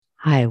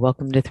Hi,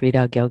 welcome to Three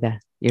Dog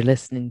Yoga. You're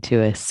listening to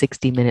a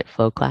 60-minute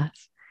flow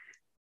class.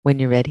 When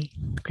you're ready,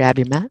 grab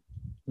your mat and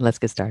let's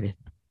get started.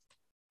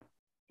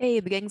 Hey,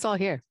 the gang's all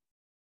here.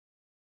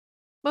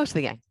 Most of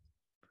the gang.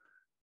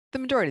 The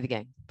majority of the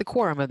gang. The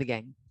quorum of the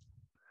gang.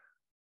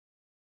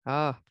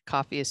 Oh,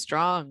 coffee is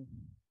strong.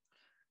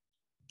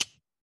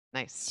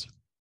 Nice.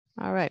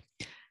 All right.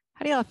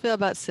 How do y'all feel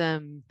about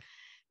some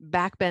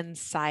back bend,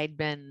 side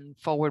bend,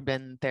 forward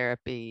bend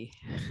therapy?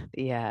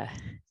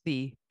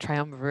 The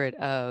triumvirate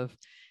of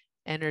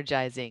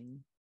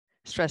energizing,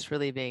 stress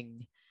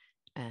relieving,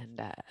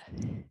 and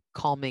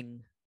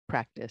calming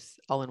practice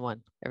all in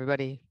one.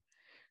 Everybody,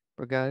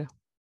 we're good.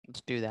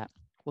 Let's do that.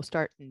 We'll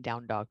start in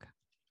down dog.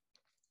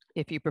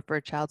 If you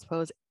prefer child's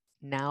pose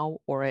now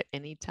or at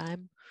any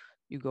time,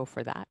 you go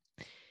for that.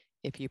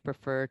 If you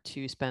prefer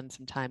to spend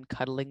some time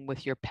cuddling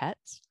with your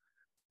pets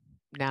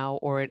now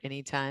or at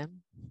any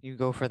time, you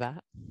go for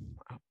that.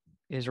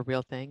 It is a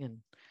real thing and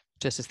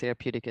just as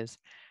therapeutic as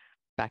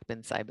back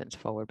bends, side bends,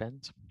 forward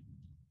bends.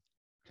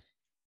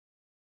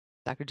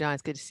 Dr. John,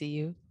 it's good to see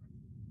you.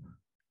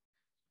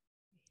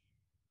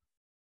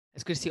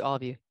 It's good to see all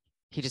of you.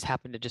 He just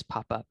happened to just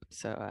pop up.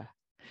 So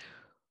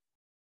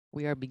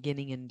we are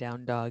beginning in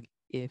down dog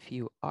if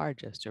you are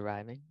just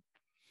arriving.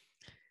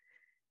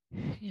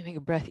 You take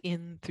a breath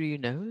in through your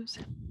nose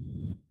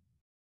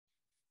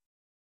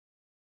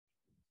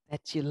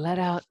that you let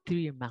out through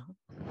your mouth.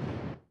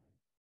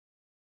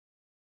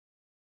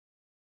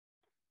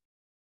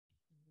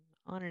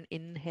 On an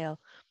inhale,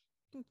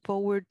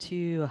 forward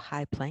to a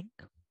high plank.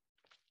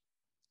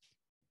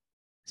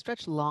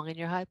 Stretch long in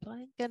your high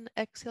plank and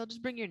exhale,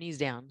 just bring your knees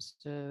down.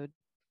 So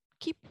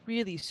keep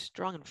really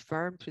strong and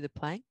firm through the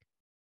plank.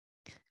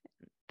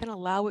 Then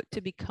allow it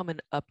to become an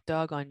up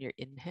dog on your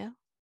inhale.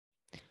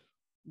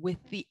 With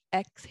the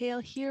exhale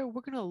here,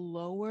 we're going to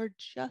lower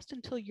just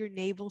until your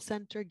navel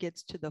center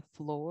gets to the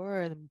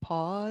floor and then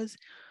pause.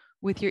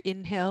 With your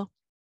inhale,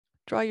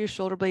 draw your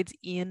shoulder blades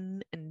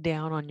in and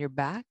down on your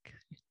back.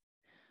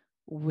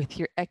 With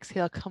your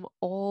exhale, come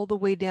all the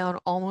way down,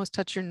 almost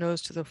touch your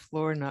nose to the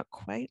floor, not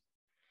quite.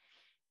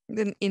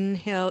 Then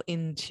inhale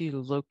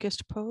into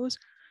locust pose.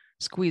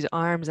 Squeeze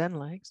arms and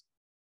legs.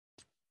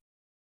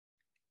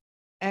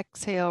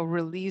 Exhale,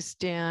 release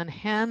down,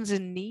 hands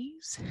and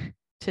knees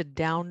to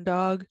down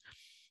dog.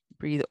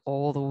 Breathe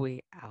all the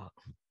way out.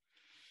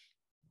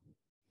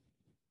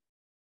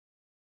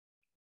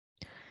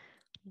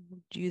 We'll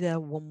do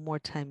that one more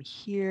time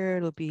here.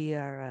 It'll be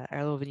our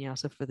little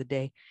vinyasa for the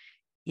day.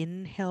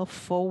 Inhale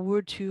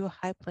forward to a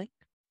high plank.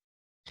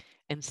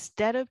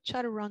 Instead of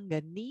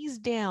chaturanga, knees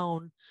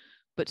down,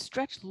 but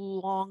stretch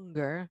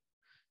longer.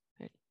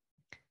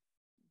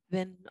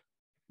 Then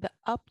the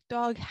up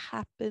dog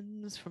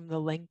happens from the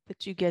length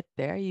that you get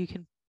there. You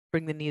can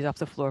bring the knees off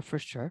the floor for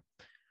sure.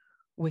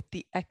 With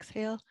the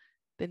exhale,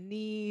 the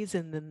knees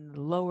and then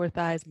the lower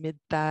thighs, mid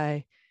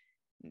thigh,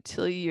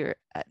 until you're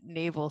at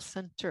navel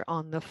center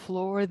on the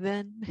floor.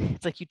 Then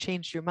it's like you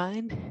changed your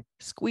mind.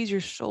 Squeeze your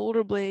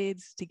shoulder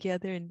blades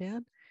together and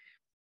down.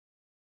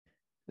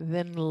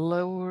 Then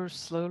lower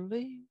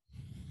slowly.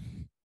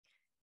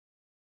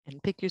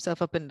 And pick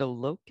yourself up into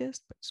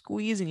locust, but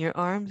squeezing your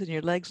arms and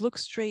your legs. Look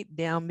straight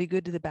down. Be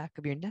good to the back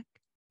of your neck.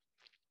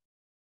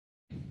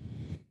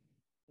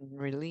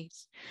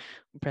 Release.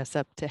 Press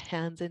up to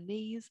hands and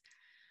knees.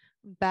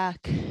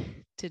 Back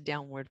to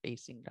downward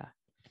facing dog.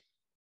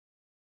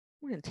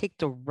 We're going to take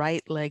the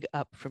right leg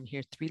up from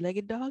here,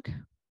 three-legged dog.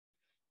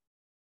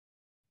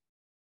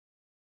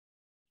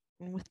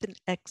 And with an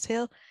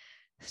exhale,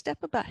 step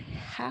about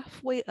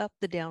halfway up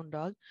the down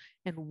dog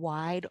and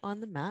wide on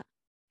the mat.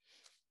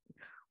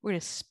 We're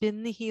going to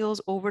spin the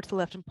heels over to the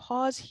left and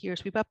pause here.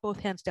 So we've got both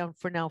hands down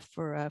for now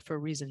for a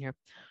reason here.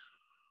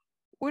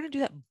 We're going to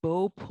do that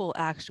bow pull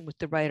action with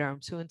the right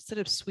arm. So instead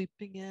of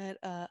sweeping it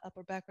up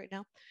or back right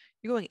now,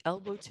 you're going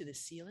elbow to the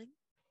ceiling.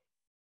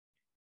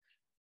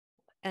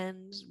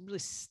 And really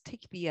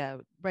take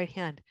the right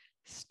hand,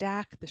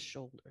 stack the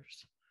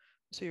shoulders.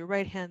 So your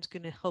right hand's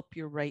going to help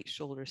your right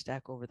shoulder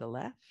stack over the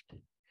left.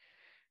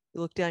 You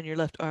look down your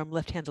left arm,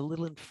 left hand's a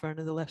little in front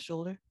of the left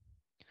shoulder.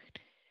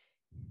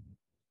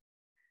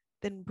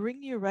 Then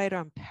bring your right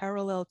arm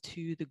parallel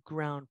to the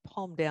ground,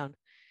 palm down,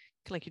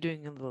 kind of like you're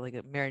doing a little like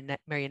a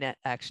marionette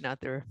action out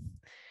there.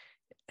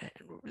 And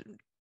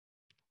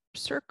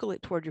circle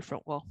it toward your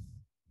front wall.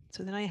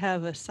 So then I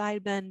have a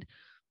side bend.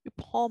 Your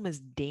palm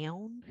is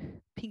down,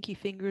 pinky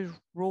fingers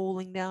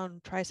rolling down,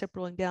 tricep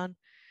rolling down.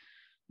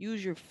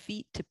 Use your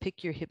feet to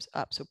pick your hips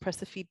up. So press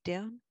the feet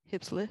down,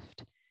 hips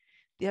lift.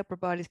 The upper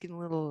body's getting a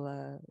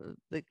little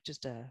like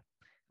just a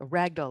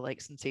ragdoll-like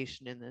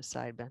sensation in this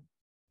side bend.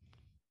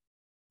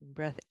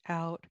 Breath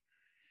out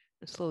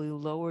and slowly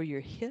lower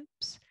your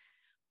hips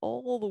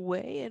all the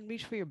way and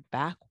reach for your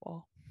back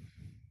wall.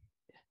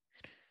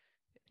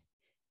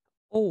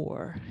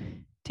 Or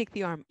take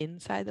the arm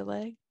inside the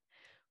leg,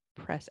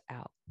 press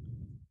out.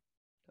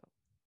 So,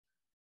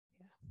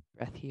 yeah.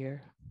 Breath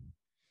here.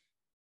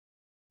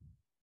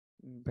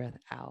 Breath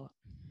out.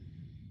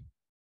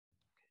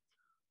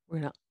 We're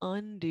going to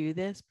undo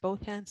this,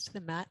 both hands to the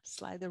mat,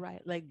 slide the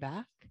right leg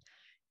back.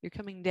 You're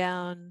coming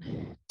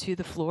down to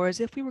the floor as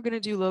if we were going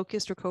to do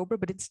locust or cobra,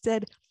 but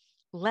instead,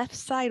 left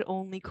side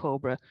only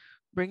cobra.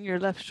 Bring your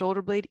left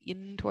shoulder blade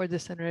in toward the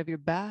center of your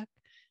back.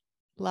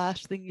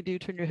 Last thing you do,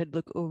 turn your head,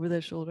 look over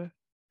the shoulder,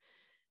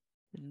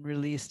 and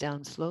release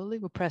down slowly.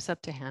 We'll press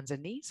up to hands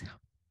and knees.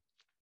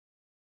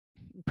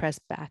 Press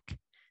back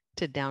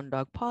to down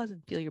dog, pause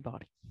and feel your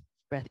body.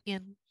 Breath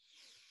in,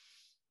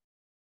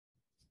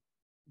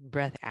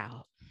 breath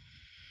out.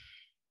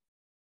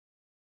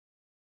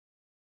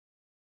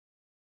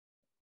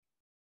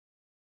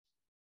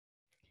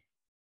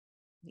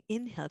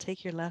 Inhale,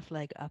 take your left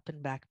leg up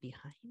and back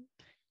behind.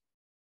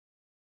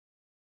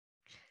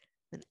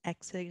 Then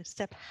exhale,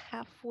 step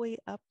halfway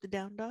up the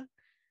down dog.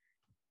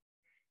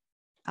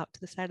 Out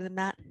to the side of the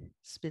mat,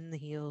 spin the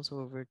heels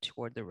over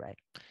toward the right.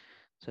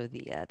 So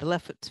the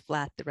left foot's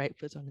flat, the right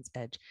foot's on its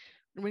edge.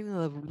 Bring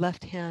the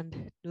left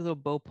hand, do a little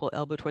bow pull,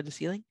 elbow toward the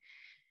ceiling.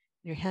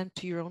 Your hand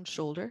to your own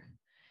shoulder.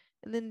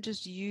 And then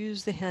just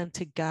use the hand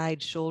to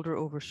guide shoulder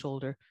over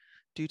shoulder.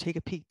 Do take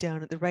a peek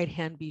down at the right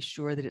hand. Be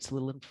sure that it's a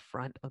little in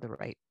front of the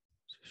right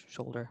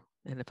shoulder.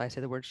 And if I say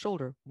the word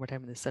shoulder one more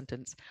time in this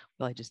sentence,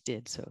 well, I just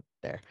did, so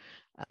there.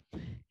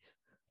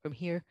 From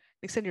here,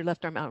 extend your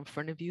left arm out in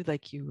front of you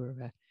like you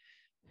were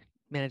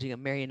managing a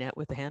marionette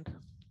with the hand.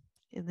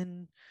 And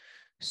then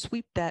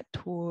sweep that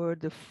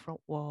toward the front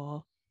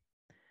wall.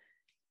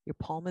 Your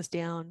palm is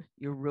down.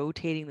 You're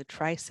rotating the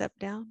tricep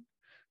down,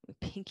 the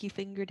pinky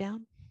finger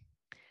down.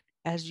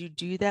 As you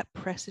do that,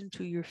 press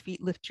into your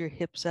feet, lift your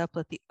hips up,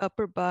 let the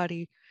upper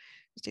body,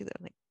 just take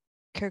that like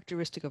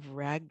characteristic of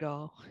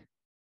ragdoll.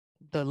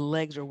 The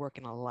legs are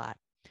working a lot.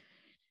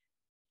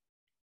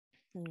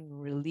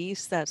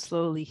 Release that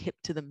slowly, hip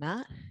to the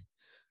mat.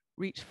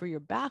 Reach for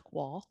your back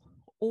wall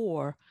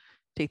or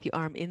take the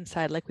arm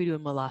inside like we do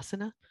in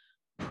Malasana,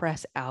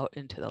 press out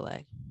into the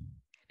leg.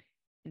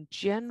 And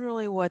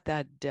generally what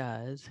that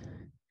does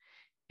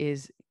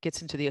is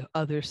gets into the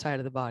other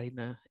side of the body.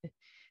 Now, is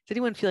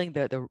anyone feeling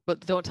but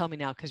don't tell me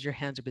now because your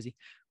hands are busy.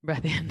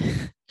 Breath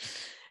in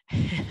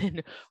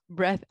and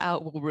breath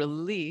out will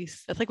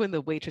release. That's like when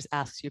the waitress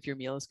asks you if your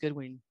meal is good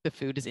when the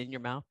food is in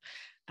your mouth.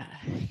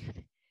 You're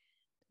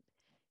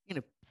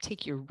gonna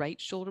take your right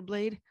shoulder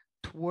blade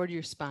toward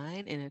your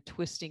spine in a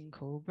twisting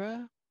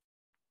cobra.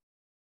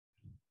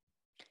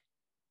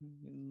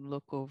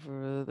 Look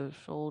over the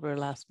shoulder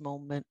last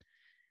moment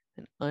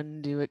and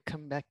undo it,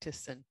 come back to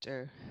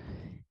center.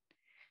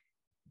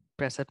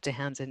 Press up to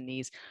hands and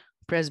knees,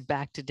 press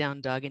back to down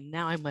dog. And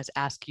now I must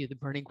ask you the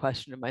burning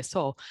question of my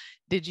soul.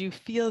 Did you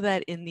feel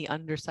that in the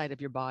underside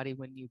of your body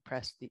when you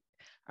pressed the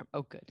arm?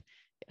 Oh, good.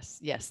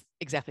 Yes,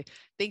 exactly.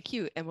 Thank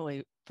you,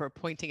 Emily, for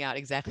pointing out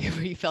exactly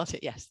where you felt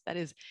it. Yes,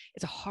 it's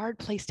a hard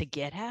place to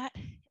get at.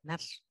 And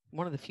that's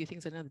one of the few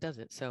things I know that does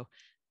it. So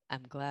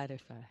I'm glad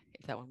if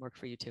that one worked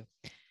for you too.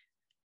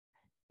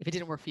 If it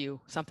didn't work for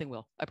you, something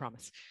will, I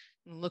promise.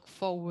 Look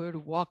forward,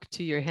 walk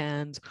to your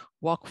hands,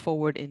 walk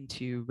forward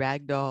into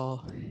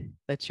ragdoll.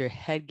 Let your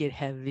head get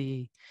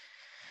heavy,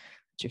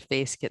 let your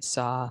face get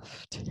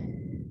soft.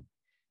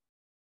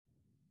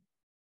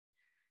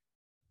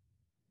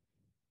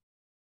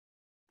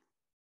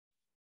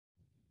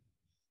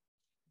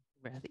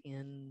 Breath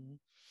in,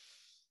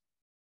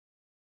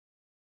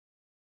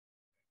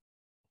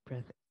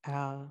 breath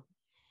out.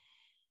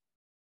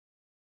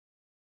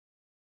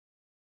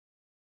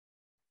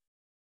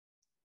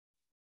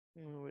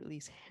 And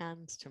release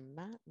hands to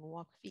mat and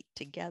walk feet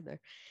together.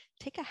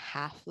 Take a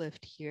half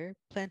lift here.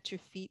 Plant your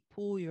feet,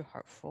 pull your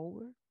heart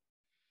forward.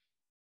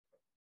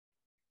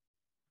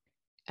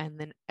 And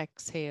then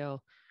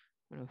exhale,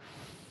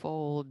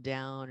 fold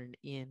down and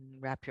in.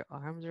 Wrap your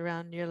arms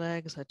around your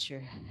legs. Let your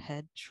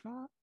head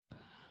drop.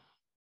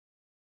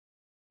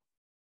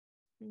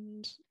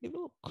 And a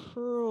little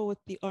curl with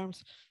the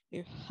arms.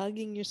 You're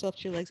hugging yourself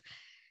to your legs.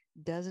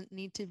 Doesn't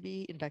need to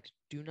be. In fact,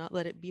 do not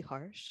let it be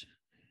harsh.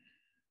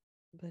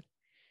 But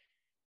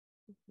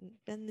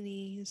bend the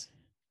knees.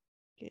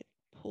 Get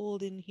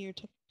pulled in here.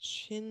 Tuck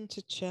chin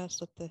to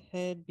chest. Let the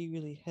head be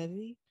really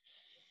heavy.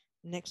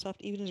 Neck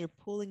soft. Even as you're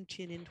pulling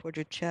chin in towards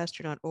your chest,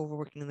 you're not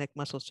overworking the neck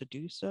muscles to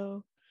do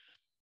so.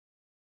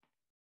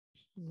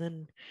 And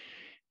then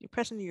you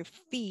press into your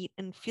feet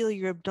and feel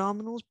your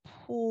abdominals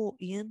pull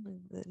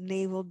in. The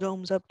navel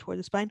domes up toward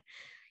the spine.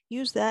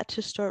 Use that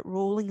to start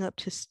rolling up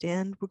to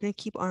stand. We're going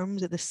to keep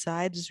arms at the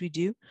sides as we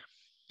do.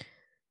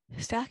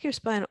 Stack your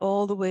spine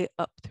all the way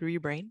up through your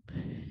brain.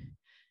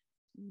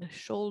 The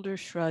shoulder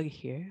shrug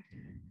here.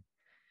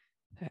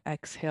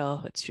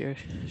 Exhale, let your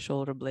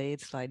shoulder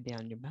blades slide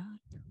down your back.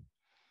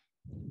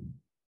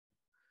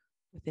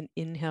 With an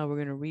inhale, we're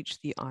going to reach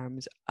the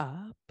arms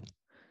up.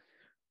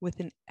 With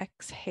an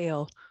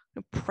exhale,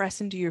 press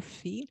into your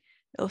feet.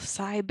 They'll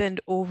side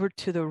bend over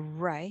to the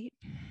right.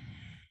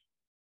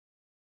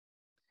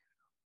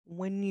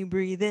 When you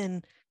breathe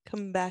in,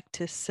 come back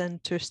to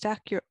center.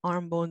 Stack your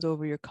arm bones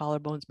over your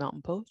collarbones,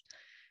 mountain pose.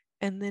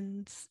 And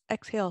then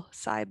exhale,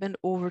 side bend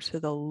over to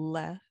the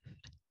left.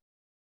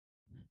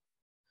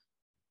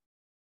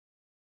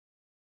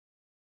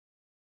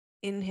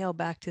 Inhale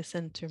back to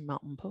center,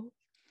 mountain pose.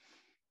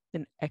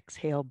 Then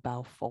exhale,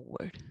 bow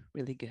forward.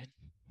 Really good.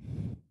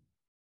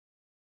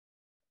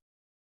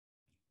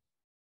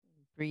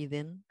 Breathe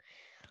in,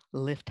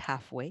 lift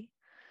halfway,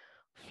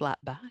 flat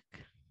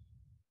back.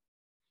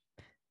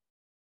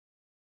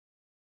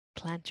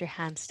 Plant your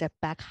hands, step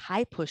back,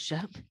 high push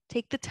up.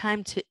 Take the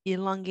time to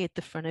elongate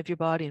the front of your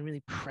body and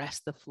really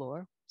press the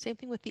floor. Same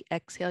thing with the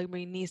exhale,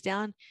 bring your knees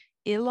down.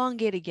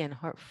 Elongate again,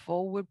 heart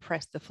forward,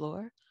 press the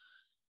floor.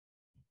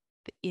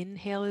 The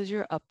inhale is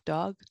your up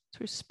dog. So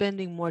we're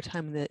spending more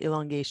time in the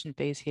elongation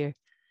phase here.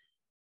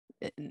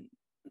 And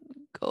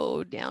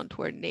go down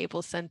toward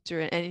navel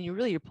center. And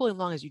you're pulling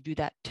long as you do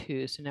that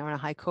too. So now we're in a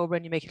high cobra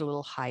and you make it a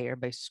little higher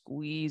by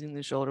squeezing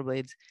the shoulder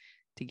blades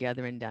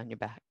together and down your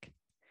back.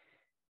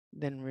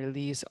 Then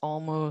release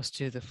almost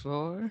to the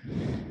floor.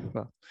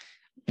 Well,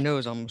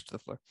 nose almost to the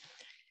floor.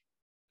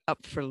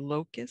 Up for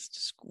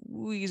locust,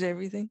 squeeze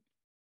everything.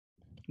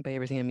 By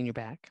everything, I mean your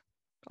back.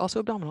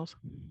 Also abdominals.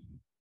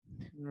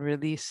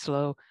 Release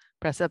slow,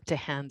 press up to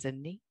hands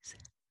and knees.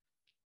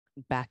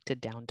 Back to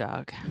down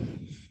dog.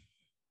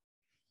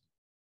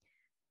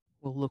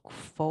 We'll look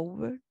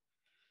forward,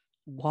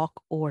 walk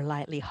or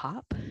lightly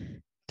hop,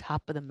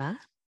 top of the mat.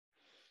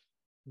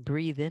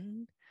 Breathe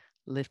in,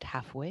 lift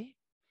halfway.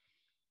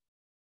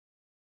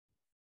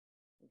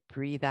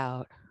 Breathe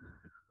out,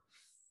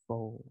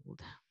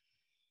 fold.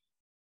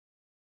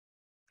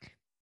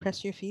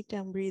 Press your feet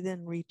down, breathe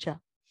in, reach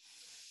up.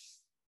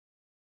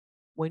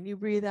 When you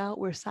breathe out,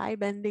 we're side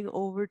bending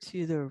over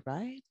to the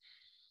right.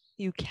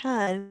 You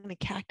can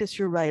cactus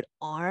your right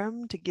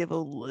arm to give a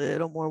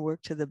little more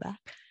work to the back.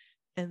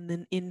 And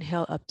then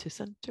inhale up to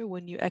center.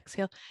 When you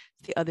exhale,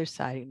 it's the other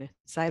side. You're gonna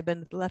side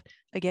bend to the left.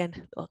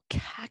 Again, a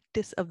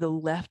cactus of the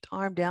left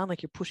arm down,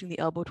 like you're pushing the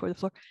elbow toward the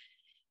floor.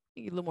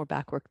 You get a little more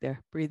back work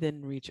there. Breathe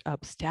in, reach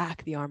up,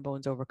 stack the arm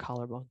bones over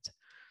collarbones.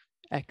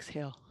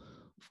 Exhale,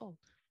 fold.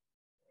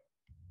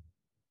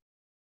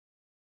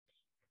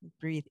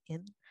 Breathe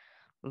in,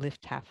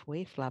 lift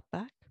halfway, flat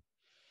back.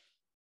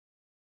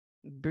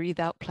 Breathe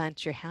out,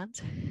 plant your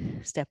hands,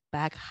 step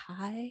back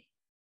high.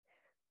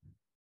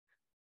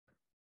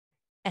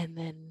 And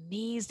then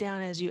knees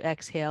down as you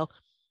exhale.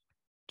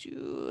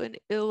 Do an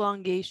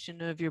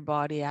elongation of your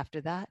body after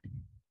that.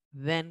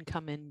 Then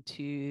come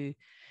into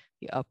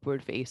the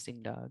upward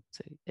facing dog.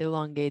 So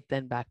elongate,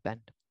 then back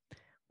bend.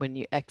 When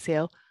you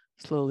exhale,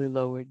 slowly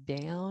lower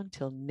down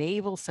till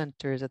navel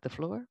center is at the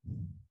floor.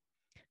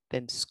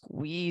 Then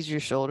squeeze your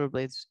shoulder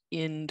blades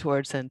in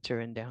towards center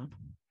and down.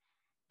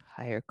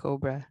 Higher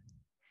cobra.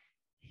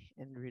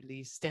 And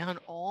release down,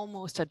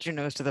 almost touch your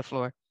nose to the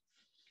floor.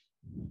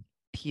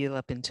 Peel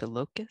up into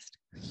locust.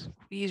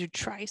 Squeeze your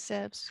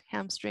triceps,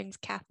 hamstrings,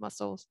 calf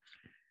muscles.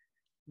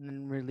 And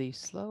then release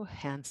slow,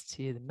 hands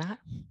to the mat.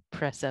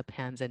 Press up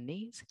hands and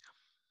knees.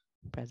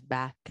 Press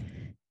back,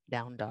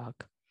 down dog.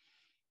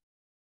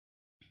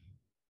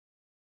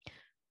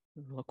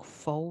 Look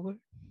forward,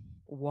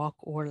 walk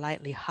or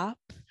lightly hop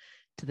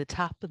to the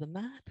top of the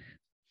mat.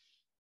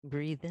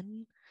 Breathe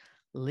in,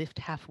 lift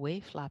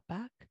halfway, flat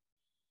back.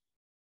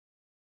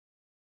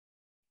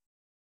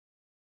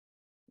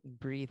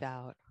 Breathe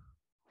out,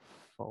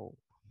 fold.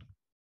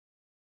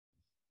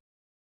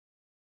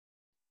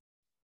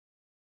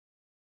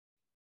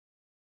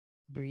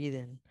 Breathe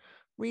in,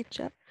 reach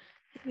up.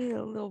 Maybe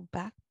a little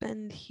back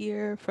bend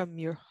here from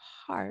your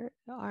heart.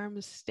 The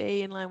arms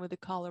stay in line with the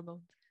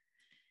collarbones.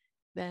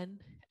 Then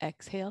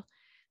exhale,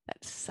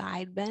 that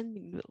side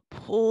bend.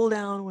 Pull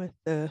down with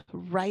the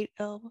right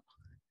elbow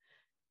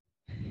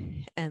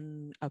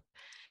and up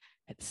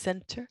at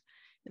center.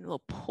 And a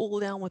little pull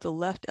down with the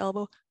left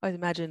elbow. I always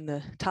imagine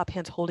the top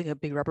hand's holding a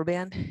big rubber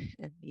band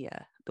and the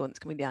one that's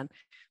coming down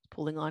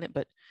pulling on it,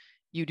 but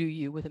you do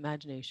you with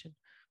imagination.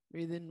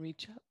 Breathe in,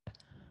 reach up.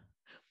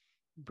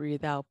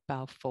 Breathe out,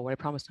 bow forward. I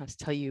promise not to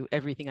tell you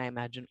everything I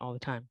imagine all the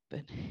time,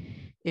 but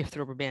if the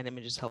rubber band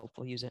image is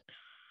helpful, use it.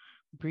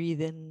 Breathe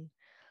in,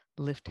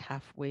 lift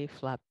halfway,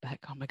 flat back.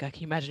 Oh my God,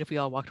 can you imagine if we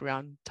all walked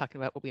around talking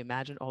about what we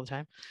imagine all the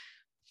time?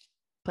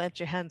 Plant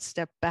your hands,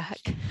 step back,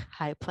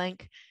 high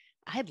plank.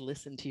 I'd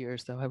listen to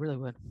yours though, I really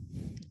would.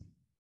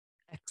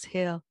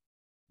 Exhale,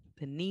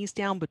 the knees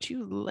down, but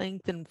you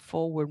lengthen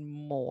forward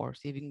more.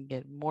 See if you can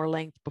get more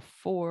length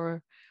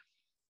before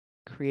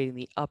creating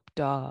the up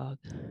dog.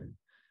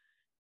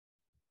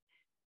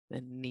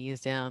 Then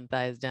knees down,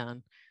 thighs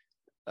down,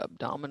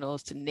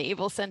 abdominals to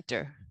navel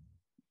center.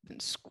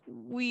 Then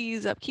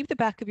squeeze up. Keep the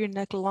back of your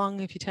neck long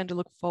if you tend to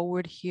look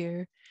forward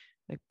here.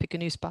 Like pick a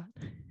new spot.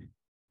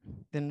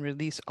 Then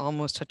release,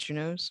 almost touch your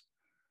nose.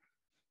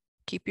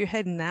 Keep your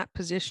head in that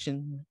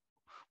position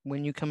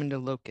when you come into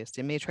locust.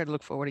 It may try to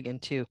look forward again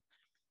too.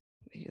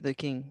 You're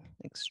looking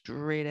like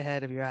straight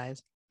ahead of your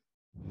eyes.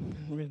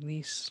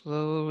 Release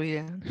slowly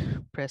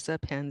down. Press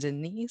up, hands and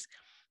knees.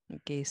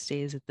 Gaze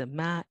stays at the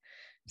mat.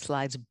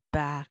 Slides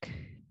back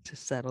to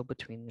settle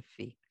between the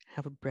feet.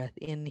 Have a breath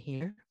in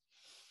here.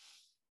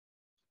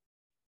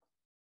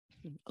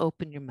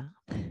 Open your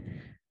mouth.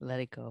 Let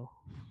it go.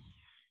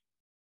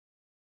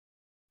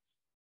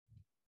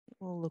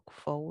 We'll look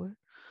forward.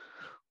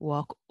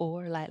 walk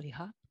or lightly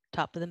hop,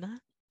 top of the mat.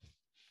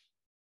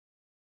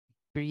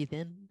 Breathe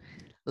in,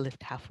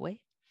 lift halfway.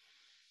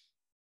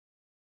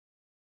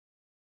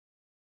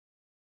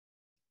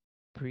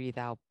 Breathe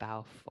out,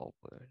 bow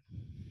forward.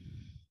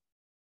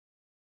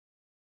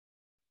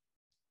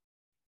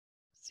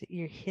 Sit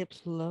your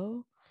hips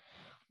low.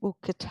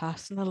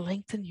 Utkatasana,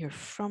 lengthen your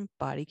front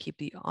body. Keep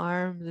the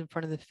arms in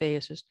front of the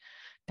face, just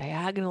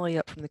diagonally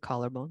up from the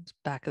collarbones,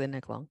 back of the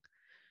neck long.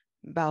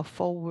 Bow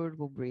forward,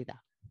 we'll breathe out.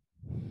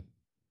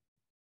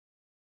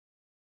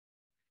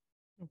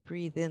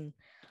 Breathe in,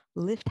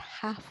 lift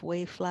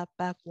halfway, flat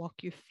back, walk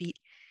your feet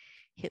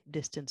hip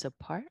distance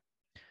apart.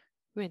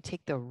 We're going to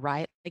take the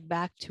right leg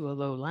back to a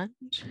low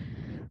lunge.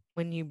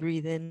 When you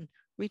breathe in,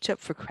 reach up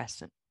for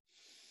crescent.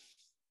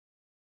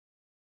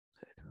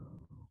 Good.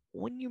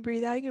 When you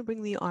breathe out, you're going to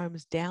bring the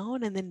arms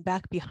down and then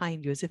back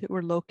behind you as if it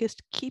were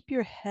locust. Keep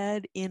your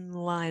head in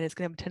line. It's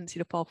going to have a tendency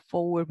to fall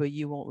forward, but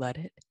you won't let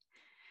it.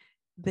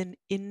 Then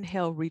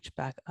inhale, reach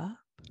back up.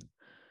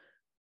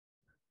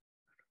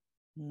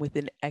 With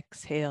an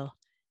exhale,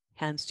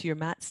 hands to your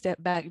mat,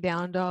 step back,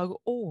 down dog,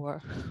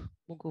 or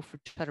we'll go for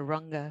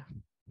chaturanga,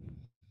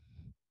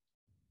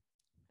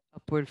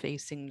 upward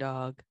facing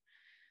dog.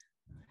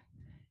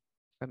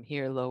 From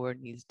here, lower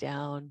knees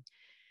down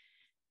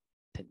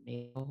to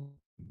navel.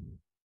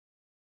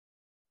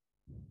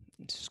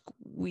 And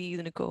squeeze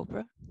in a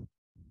cobra.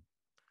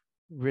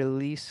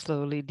 Release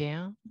slowly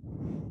down.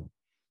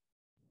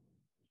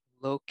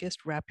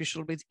 Locust, wrap your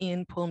shoulder blades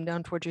in, pull them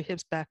down towards your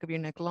hips, back of your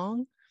neck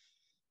long.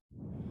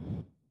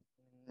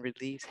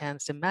 Release,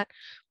 hands to mat.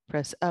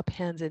 Press up,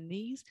 hands and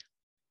knees.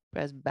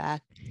 Press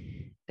back,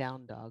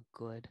 down dog,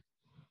 good.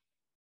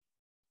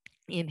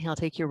 Inhale,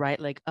 take your right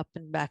leg up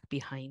and back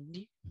behind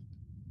you.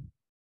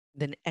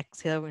 Then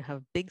exhale, we're gonna have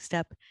a big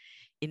step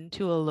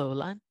into a low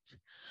lunge.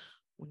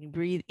 When you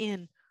breathe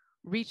in,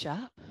 reach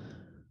up.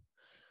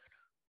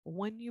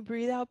 When you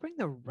breathe out, bring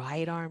the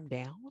right arm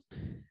down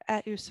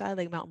at your side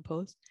leg mountain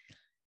pose.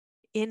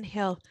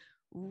 Inhale,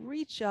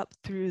 reach up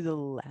through the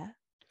left.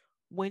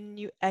 When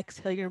you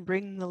exhale, you're gonna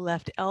bring the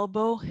left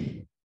elbow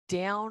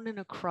down and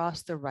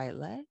across the right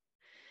leg.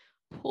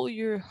 Pull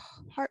your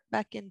heart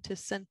back into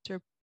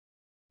center,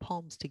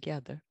 palms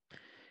together.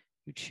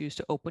 You choose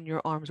to open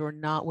your arms or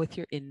not with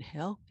your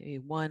inhale, maybe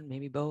one,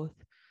 maybe both.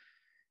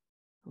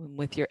 And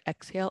with your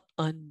exhale,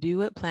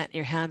 undo it, plant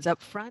your hands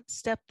up front,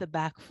 step the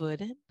back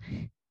foot in,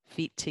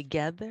 feet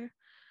together.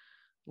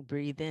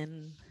 Breathe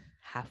in,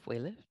 halfway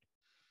lift.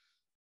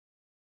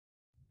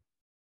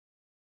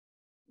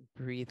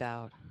 Breathe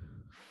out,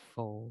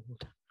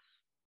 fold.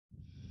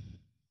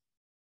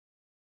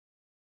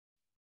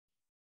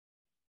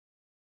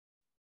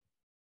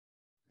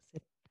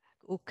 Sit back.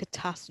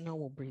 Utkatasana,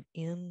 we'll breathe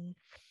in.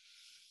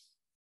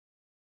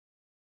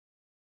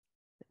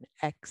 And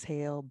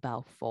exhale,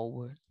 bow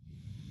forward.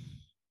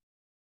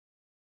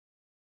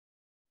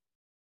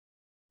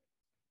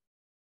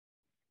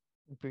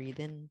 Breathe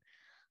in,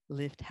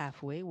 lift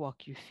halfway,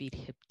 walk your feet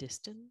hip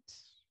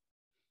distance.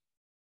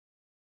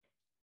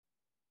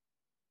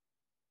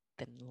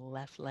 Then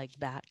left leg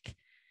back.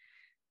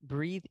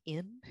 Breathe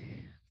in,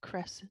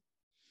 crescent.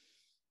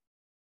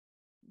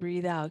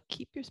 Breathe out.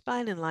 Keep your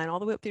spine in line all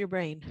the way up to your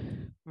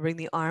brain. Bring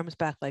the arms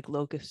back like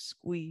locust,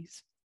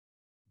 squeeze.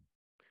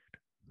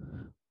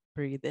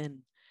 Breathe in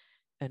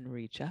and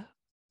reach up.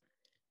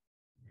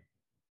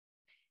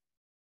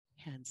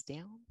 Hands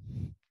down.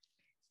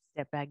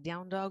 Step back,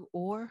 down dog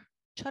or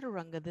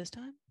chaturanga this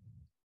time.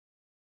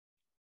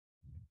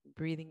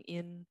 Breathing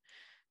in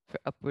for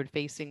upward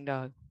facing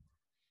dog.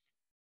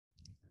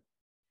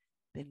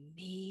 The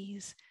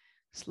knees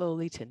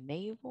slowly to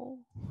navel.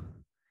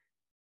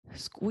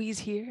 Squeeze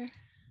here.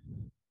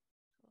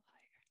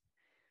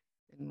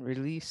 And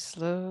release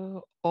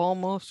slow,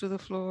 almost to the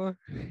floor.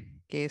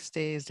 Gaze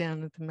stays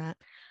down at the mat.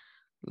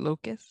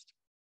 Locust.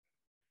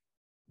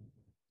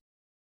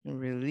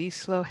 Release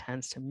slow,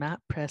 hands to mat,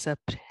 press up,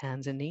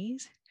 hands and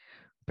knees.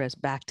 Press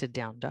back to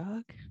down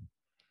dog.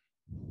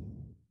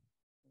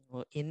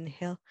 We'll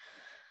inhale,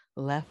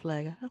 left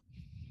leg up.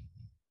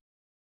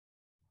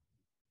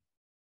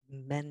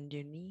 Bend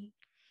your knee.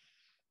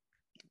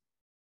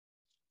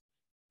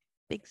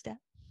 Big step.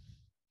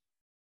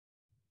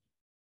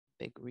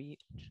 Big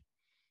reach.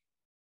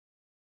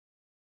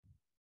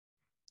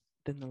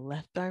 Then the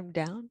left arm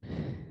down,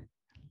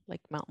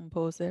 like mountain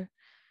pose there.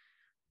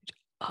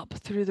 Up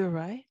through the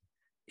right.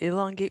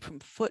 Elongate from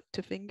foot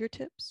to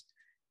fingertips.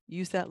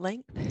 Use that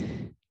length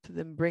to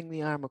then bring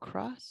the arm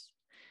across.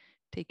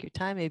 Take your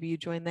time. Maybe you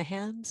join the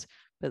hands,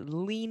 but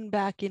lean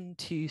back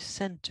into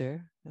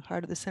center, the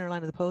heart of the center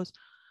line of the pose.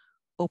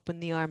 Open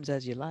the arms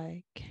as you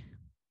like.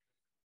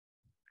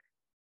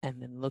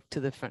 And then look to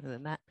the front of the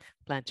mat.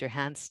 Plant your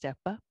hands, step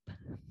up.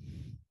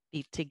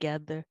 Feet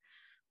together.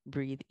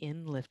 Breathe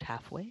in, lift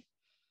halfway.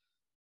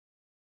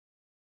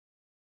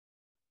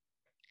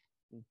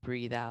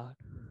 Breathe out,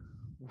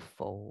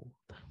 fold.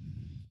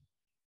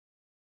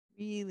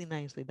 Really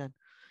nicely done.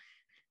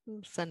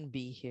 Sun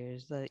B here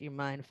is let your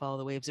mind follow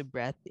the waves of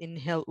breath.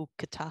 Inhale,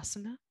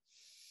 Utkatasana.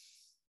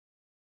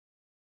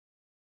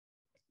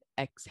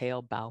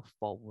 Exhale, bow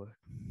forward.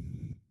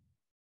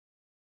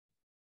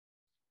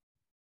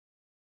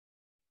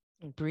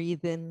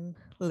 Breathe in,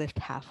 lift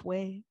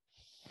halfway.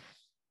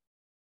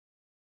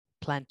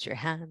 Plant your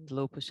hand,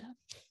 low push-up.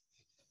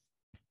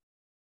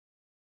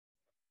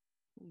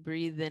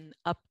 Breathe in,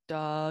 up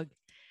dog.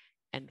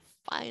 And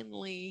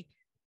finally,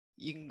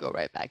 you can go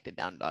right back to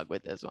down dog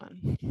with this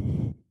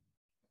one.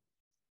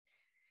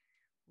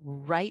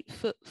 Right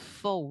foot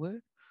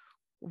forward.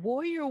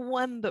 Warrior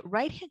one, the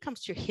right hand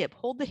comes to your hip.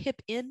 Hold the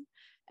hip in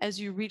as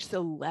you reach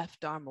the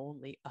left arm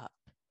only up.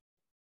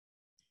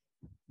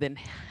 Then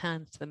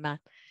hands to the mat,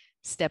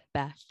 step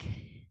back,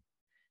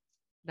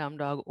 down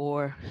dog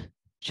or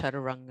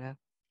chaturanga.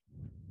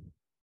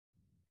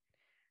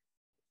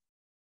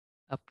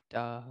 Up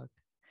dog,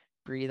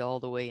 breathe all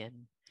the way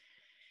in.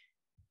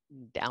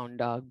 Down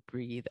dog,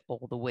 breathe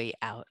all the way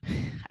out.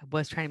 I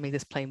was trying to make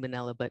this plain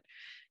vanilla, but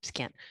just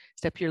can't.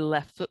 Step your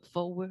left foot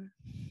forward,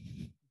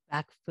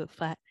 back foot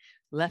flat,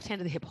 left hand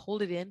to the hip,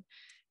 hold it in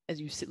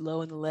as you sit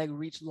low in the leg,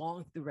 reach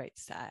long to the right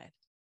side.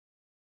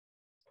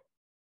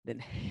 Then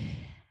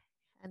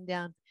hand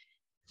down,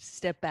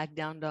 step back,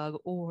 down dog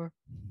or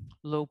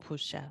low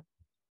push up.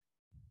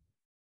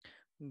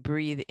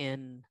 Breathe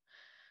in,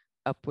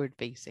 upward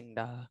facing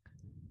dog.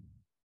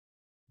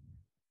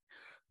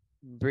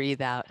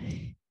 Breathe out,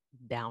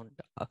 down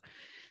dog.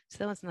 So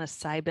that one's not a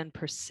side bend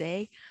per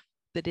se,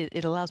 but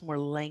it allows more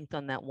length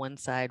on that one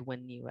side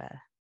when you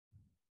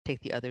take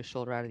the other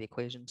shoulder out of the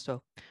equation.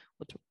 So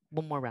we'll do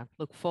one more round.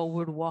 Look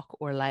forward, walk,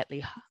 or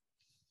lightly hop.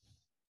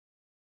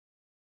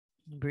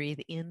 Breathe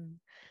in,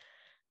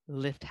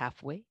 lift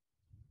halfway.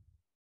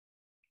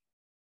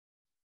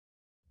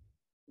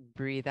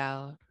 Breathe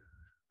out,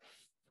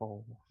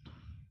 fold.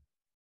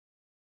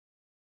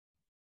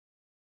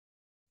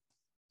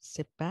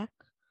 Sit back,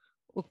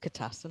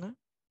 Utkatasana.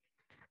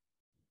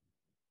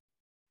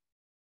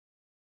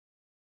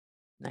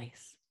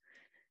 Nice.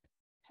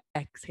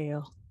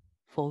 Exhale,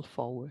 fold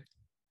forward.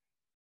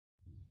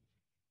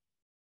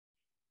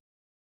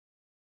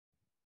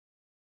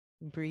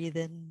 Breathe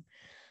in,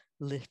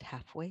 lift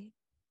halfway.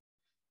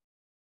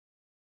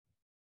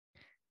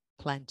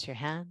 Plant your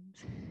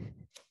hands,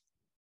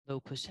 low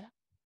push up.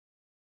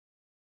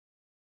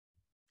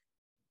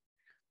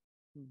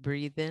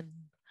 Breathe in,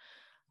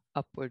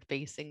 upward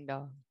facing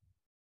dog.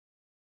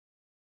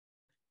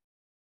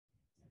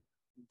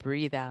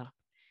 Breathe out,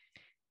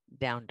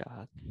 down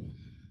dog.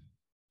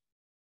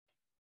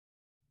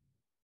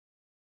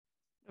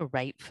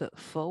 Right foot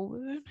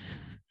forward,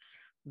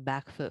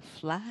 back foot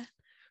flat,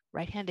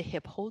 right hand to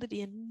hip, hold it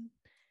in,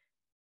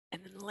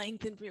 and then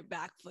lengthen from your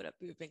back foot up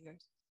your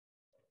fingers.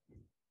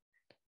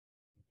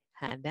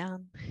 Hand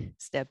down,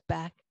 step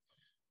back,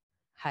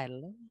 high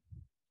low.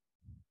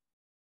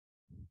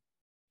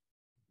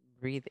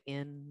 Breathe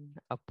in,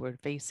 upward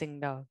facing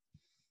dog.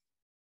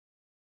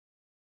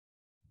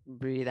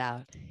 Breathe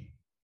out,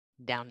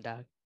 down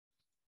dog.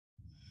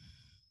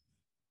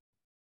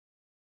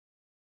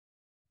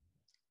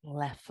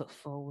 Left foot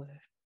forward,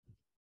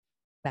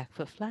 back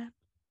foot flat.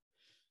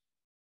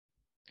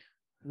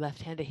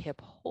 Left hand to hip,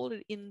 hold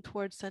it in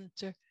towards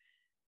center.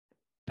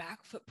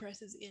 Back foot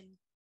presses in,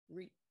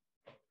 reach.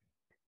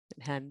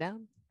 And hand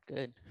down,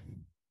 good.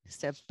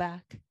 Step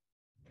back,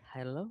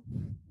 high low.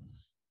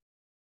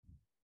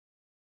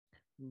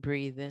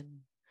 Breathe in,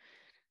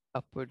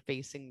 upward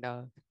facing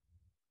dog.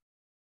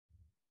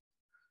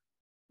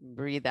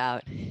 Breathe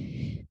out,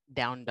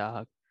 down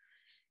dog.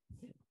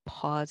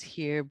 Pause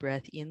here,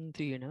 breath in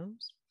through your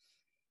nose.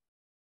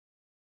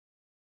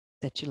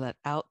 That you let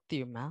out through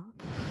your mouth.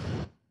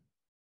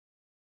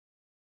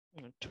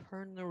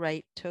 Turn the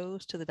right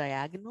toes to the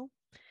diagonal.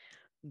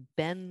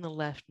 Bend the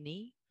left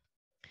knee.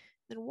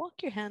 Then walk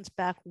your hands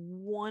back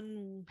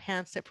one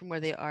hand step from where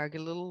they are.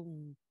 Get a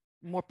little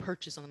more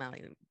purchase on the mat,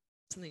 like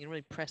something you can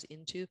really press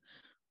into.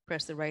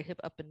 Press the right hip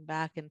up and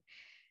back and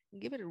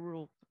give it a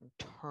real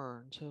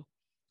turn. So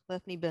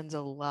left knee bends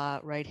a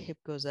lot, right hip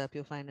goes up.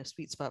 You'll find a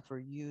sweet spot for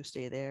you.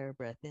 Stay there,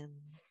 breath in.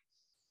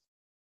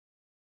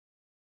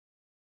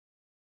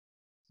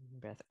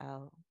 Breath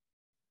out.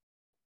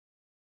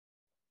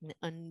 And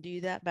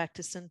undo that back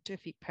to center,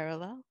 feet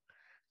parallel.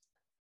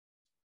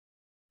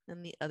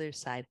 And the other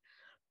side.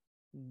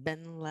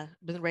 Bend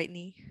the right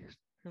knee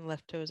and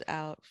left toes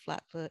out,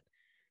 flat foot.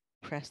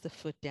 Press the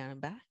foot down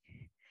and back.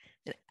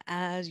 And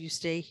as you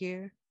stay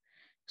here,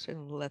 so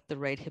let the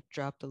right hip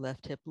drop, the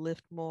left hip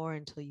lift more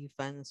until you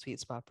find the sweet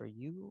spot for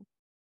you.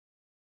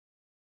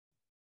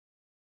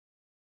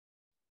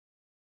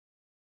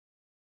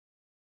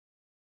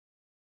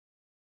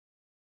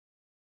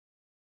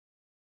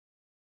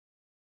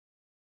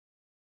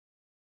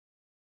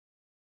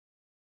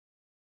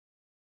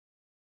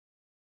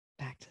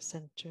 Back to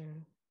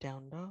center,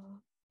 down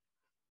dog.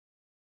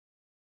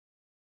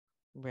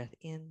 Breath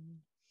in.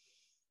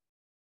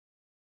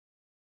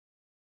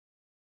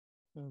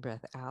 And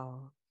breath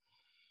out.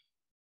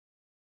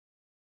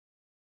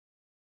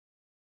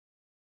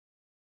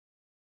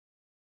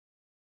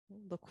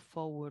 Look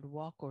forward,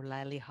 walk or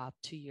lightly hop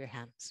to your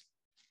hands.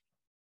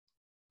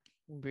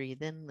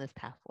 Breathe in, lift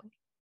halfway.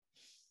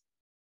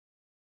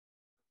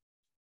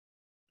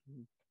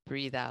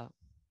 Breathe out,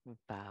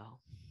 bow.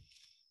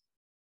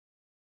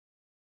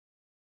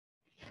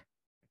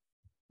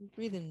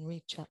 Breathe in,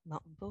 reach up,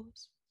 mountain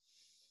pose.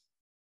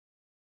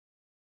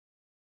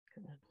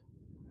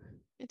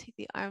 And take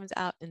the arms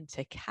out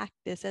into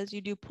cactus. As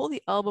you do, pull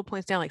the elbow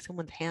points down like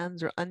someone's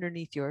hands are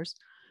underneath yours,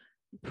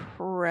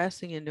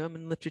 pressing into them,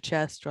 and lift your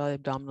chest, draw the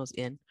abdominals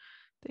in.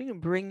 Then you can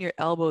bring your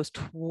elbows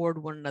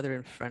toward one another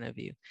in front of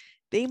you.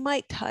 They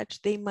might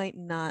touch, they might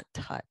not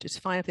touch. It's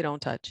fine if they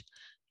don't touch.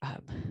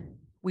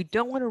 We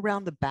don't want to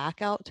round the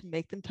back out to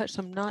make them touch,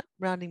 so I'm not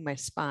rounding my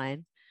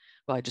spine.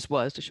 Well, I just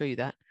was to show you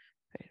that.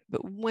 Okay.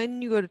 But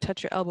when you go to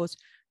touch your elbows,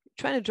 you're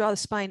trying to draw the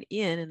spine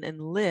in and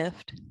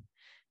lift.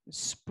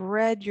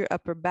 Spread your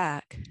upper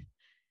back.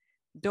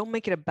 Don't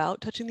make it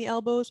about touching the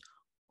elbows,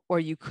 or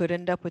you could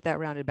end up with that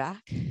rounded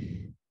back.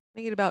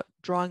 Make it about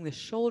drawing the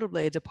shoulder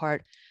blades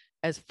apart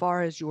as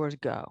far as yours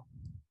go.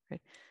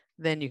 Right?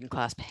 Then you can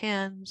clasp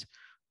hands,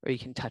 or you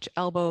can touch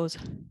elbows,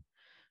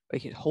 or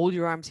you can hold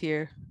your arms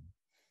here,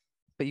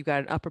 but you've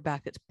got an upper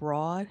back that's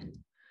broad,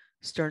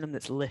 sternum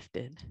that's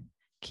lifted.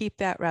 Keep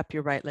that, wrap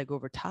your right leg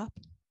over top.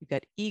 You've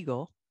got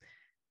eagle.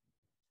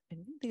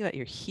 And think about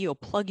your heel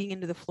plugging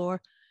into the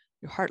floor,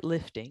 your heart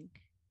lifting.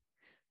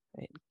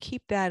 Right?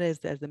 Keep that as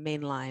the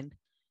main line.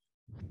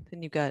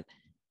 Then you've got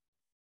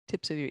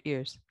tips of your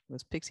ears,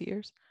 those pixie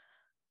ears,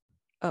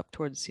 up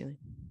towards the ceiling.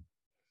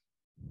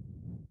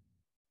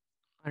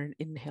 On an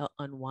inhale,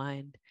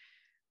 unwind,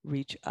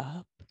 reach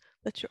up.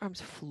 Let your arms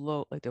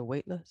float like they're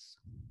weightless.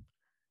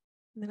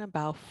 And then a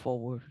bow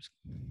forward.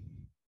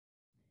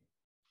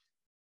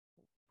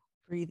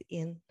 Breathe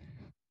in,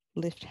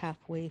 lift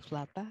halfway,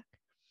 flat back.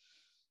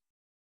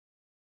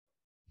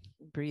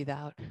 Breathe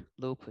out,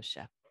 low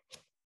push-up.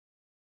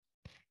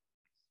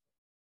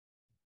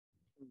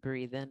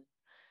 Breathe in,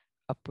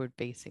 upward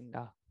facing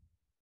dog.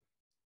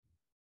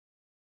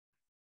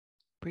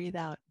 Breathe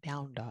out,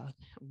 down dog.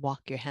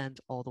 Walk your hands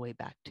all the way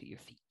back to your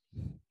feet.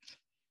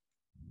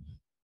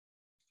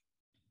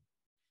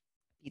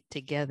 Feet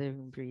together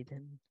and breathe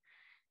in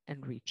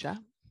and reach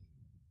up.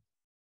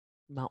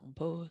 Mountain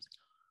pose.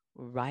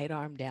 Right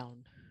arm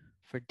down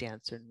for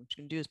dancer. And what you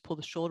can do is pull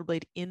the shoulder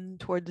blade in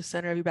toward the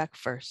center of your back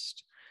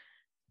first.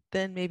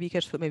 Then maybe you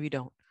catch the foot, maybe you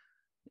don't.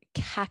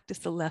 Cactus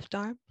the left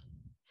arm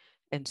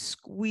and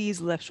squeeze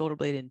the left shoulder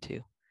blade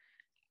into.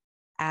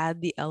 Add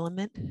the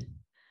element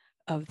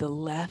of the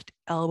left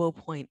elbow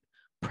point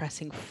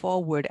pressing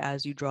forward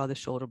as you draw the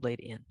shoulder blade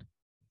in.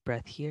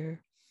 Breath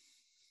here.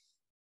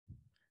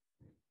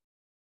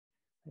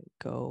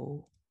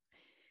 Go.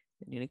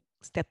 And you're going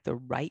to step the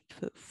right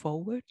foot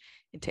forward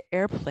into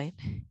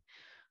airplane,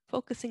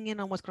 focusing in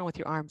on what's going on with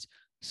your arms.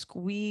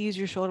 Squeeze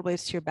your shoulder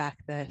blades to your back,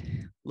 that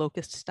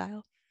locust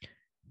style.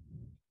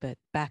 But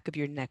back of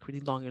your neck really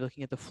long. You're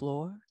looking at the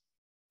floor.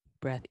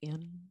 Breath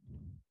in.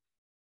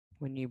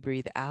 When you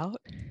breathe out,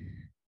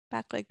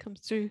 back leg comes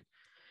through.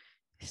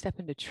 Step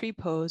into tree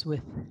pose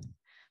with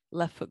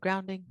left foot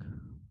grounding,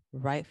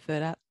 right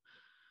foot up.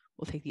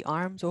 We'll take the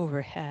arms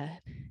overhead.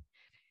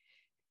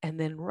 And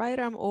then right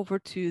arm over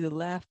to the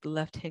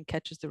left hand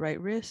catches the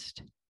right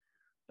wrist,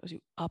 goes you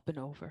up and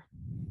over.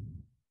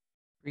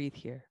 Breathe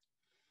here.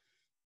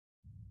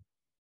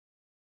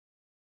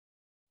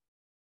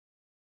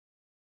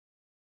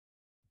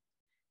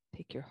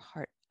 Take your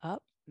heart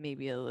up,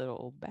 maybe a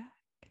little back.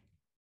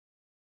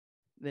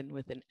 Then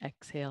with an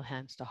exhale,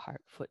 hands to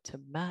heart, foot to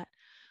mat.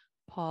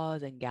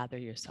 Pause and gather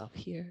yourself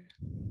here.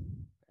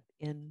 Breath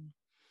in.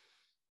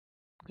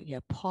 Yeah,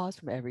 pause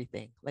from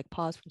everything. Like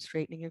pause from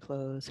straightening your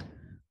clothes.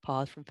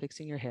 Pause from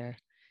fixing your hair.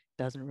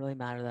 Doesn't really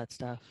matter, that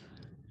stuff.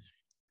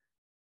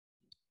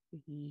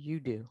 You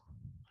do.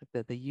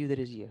 Like the you that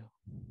is you.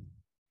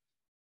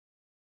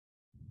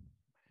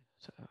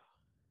 So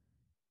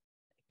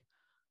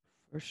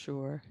for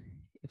sure,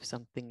 if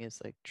something is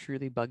like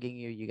truly bugging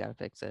you, you got to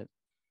fix it.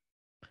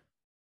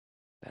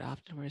 But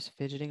often we're just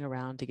fidgeting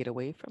around to get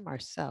away from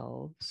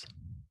ourselves,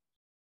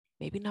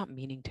 maybe not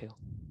meaning to.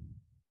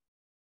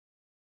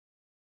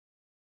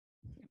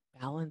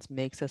 Balance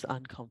makes us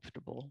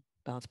uncomfortable.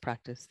 Balance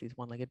practice these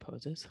one-legged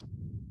poses,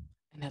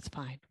 and that's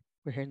fine.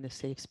 We're here in this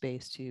safe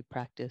space to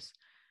practice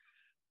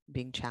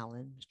being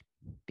challenged,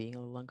 being a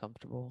little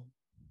uncomfortable,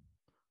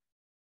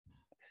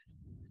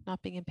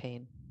 not being in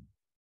pain,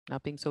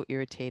 not being so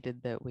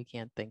irritated that we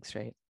can't think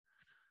straight,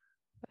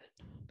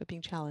 but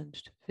being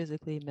challenged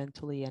physically,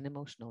 mentally, and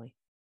emotionally.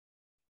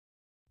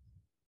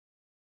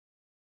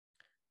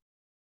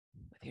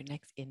 With your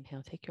next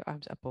inhale, take your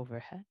arms up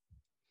overhead.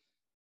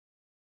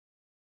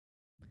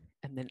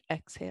 And then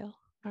exhale,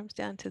 arms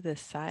down to the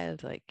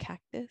side like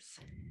cactus.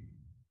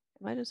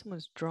 Imagine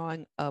someone's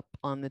drawing up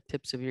on the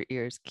tips of your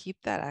ears. Keep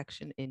that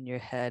action in your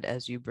head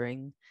as you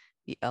bring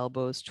the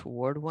elbows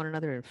toward one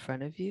another in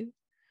front of you.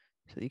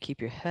 So you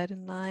keep your head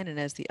in line, and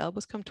as the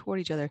elbows come toward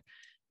each other,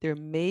 there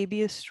may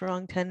be a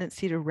strong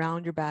tendency to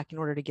round your back in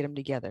order to get them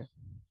together.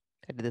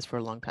 I did this for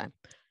a long time.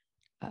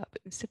 But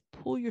instead,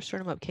 pull your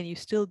sternum up. Can you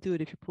still do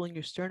it if you're pulling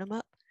your sternum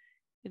up?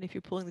 And if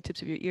you're pulling the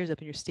tips of your ears up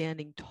and you're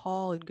standing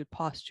tall in good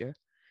posture,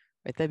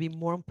 right? That'd be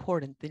more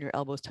important than your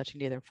elbows touching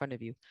the other in front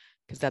of you,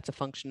 because that's a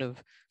function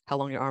of how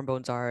long your arm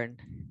bones are and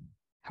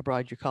how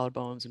broad your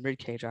collarbones and rib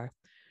cage are,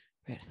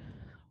 right?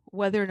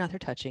 Whether or not they're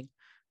touching,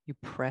 you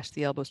press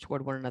the elbows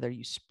toward one another,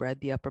 you spread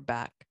the upper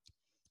back,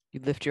 you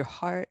lift your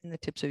heart and the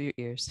tips of your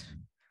ears,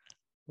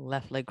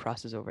 left leg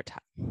crosses over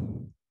top.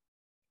 You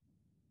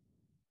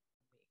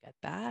got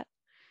that.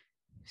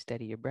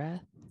 Steady your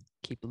breath.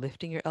 Keep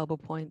lifting your elbow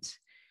points.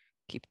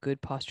 Keep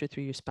good posture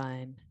through your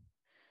spine.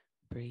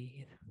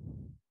 Breathe.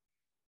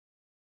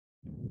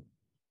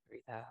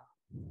 Breathe out.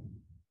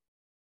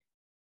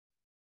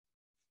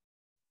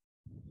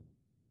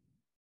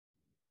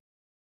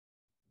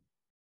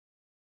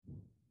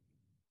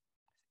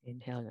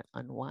 Inhale and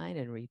unwind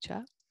and reach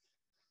up.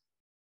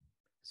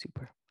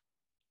 Super.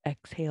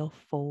 Exhale,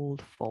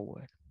 fold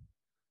forward.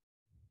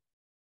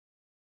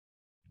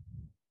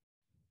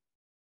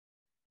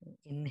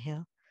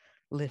 Inhale,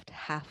 lift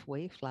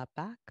halfway, flat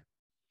back.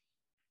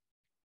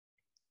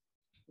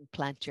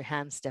 Plant your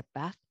hands, step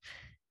back.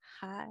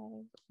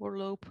 High or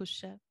low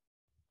push up.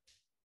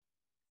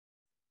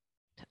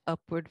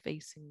 Upward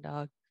facing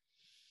dog.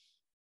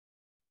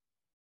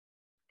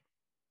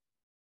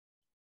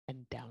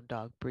 And down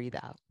dog, breathe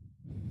out.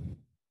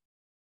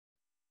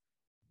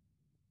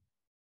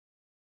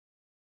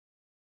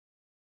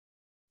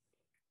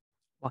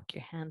 Walk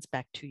your hands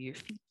back to your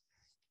feet.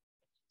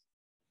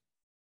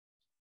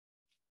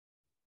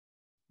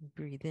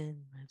 Breathe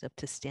in, rise up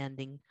to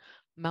standing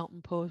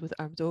mountain pose with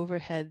arms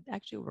overhead.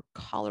 Actually, over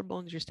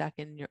collarbones, you're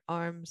stacking your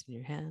arms and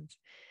your hands.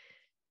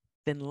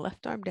 Then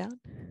left arm down.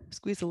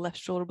 Squeeze the left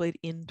shoulder blade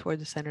in toward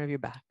the center of your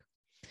back.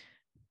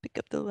 Pick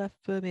up the left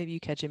foot. Maybe you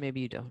catch it,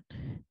 maybe you don't.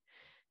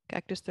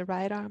 Cactus the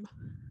right arm.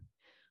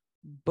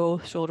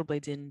 Both shoulder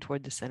blades in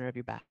toward the center of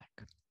your back.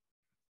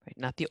 Right?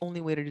 Not the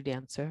only way to do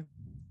dancer.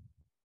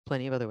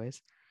 Plenty of other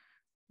ways.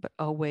 But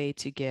a way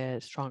to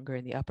get stronger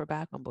in the upper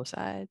back on both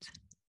sides.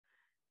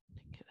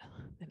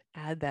 Then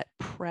add that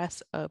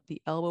press of the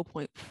elbow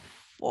point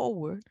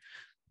forward.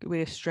 Good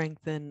way to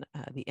strengthen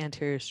the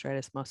anterior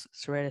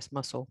serratus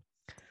muscle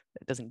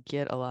that doesn't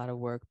get a lot of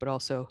work, but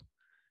also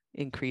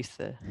increase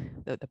the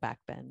back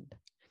bend.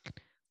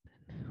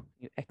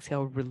 You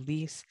exhale,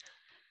 release,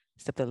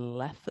 step the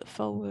left foot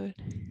forward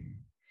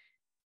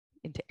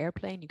into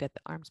airplane. You got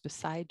the arms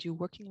beside you,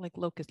 working like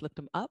locust, lift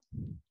them up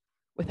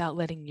without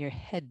letting your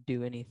head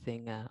do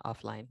anything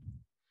offline.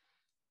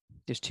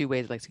 There's two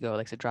ways it likes to go. It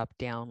likes to drop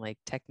down like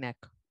tech neck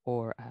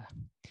or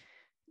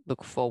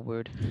look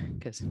forward,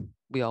 because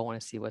we all want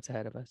to see what's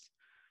ahead of us.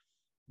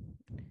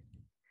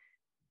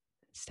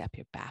 Step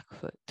your back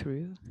foot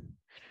through.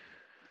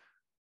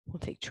 We'll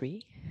take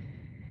tree.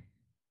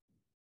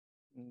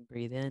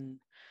 Breathe in,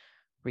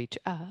 reach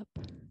up.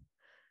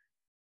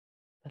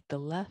 Let the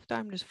left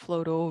arm just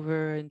float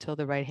over until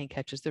the right hand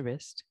catches the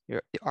wrist.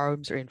 The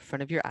arms are in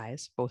front of your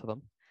eyes, both of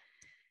them.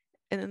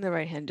 And then the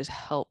right hand just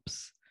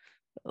helps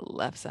the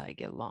left side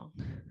get long.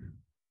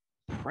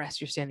 Press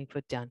your standing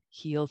foot down,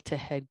 heel to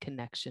head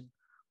connection.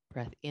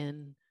 Breath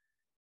in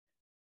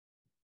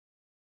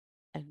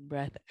and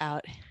breath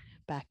out.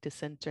 Back to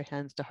center,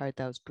 hands to heart.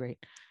 That was great.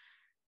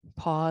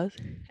 Pause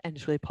and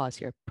just really pause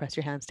here. Press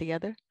your hands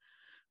together.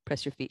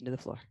 Press your feet into the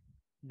floor.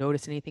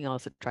 Notice anything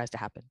else that tries to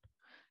happen.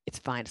 It's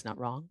fine, it's not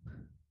wrong.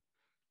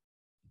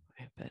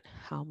 Right, but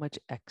how much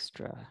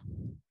extra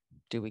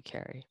do we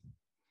carry?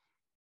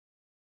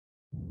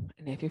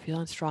 And if you're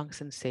feeling strong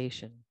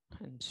sensation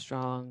and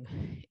strong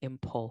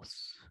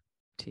impulse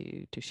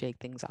to shake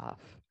things off,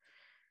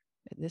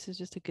 this is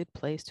just a good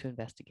place to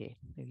investigate.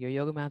 Your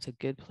yoga mat's a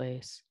good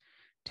place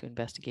to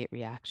investigate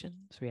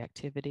reactions,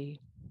 reactivity,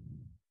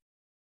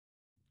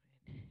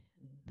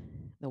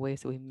 the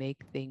ways that we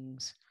make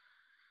things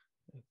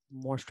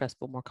more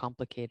stressful, more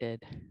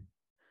complicated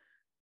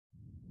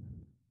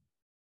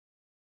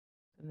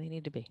than they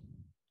need to be.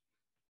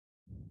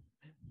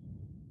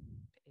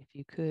 If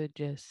you could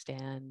just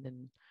stand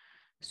and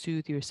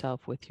soothe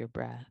yourself with your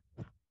breath,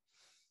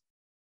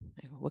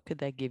 what could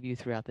that give you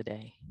throughout the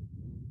day?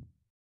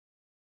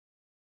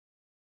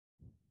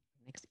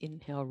 Next,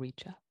 inhale,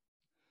 reach up.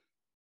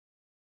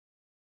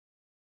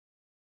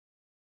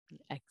 And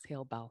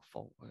exhale, bow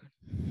forward.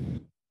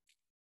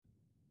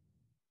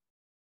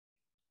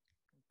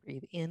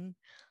 Breathe in,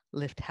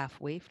 lift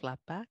halfway, flat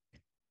back.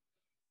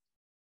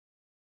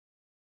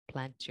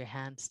 Plant your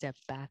hand, step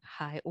back,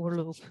 high or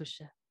low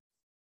push-up.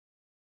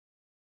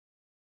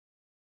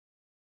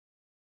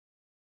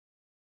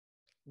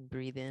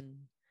 Breathe in,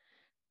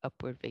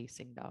 upward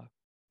facing dog.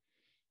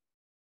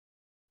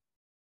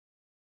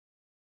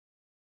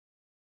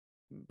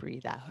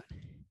 Breathe out,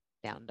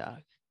 down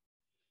dog.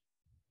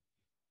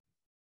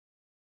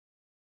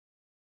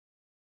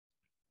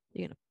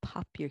 You're gonna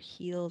pop your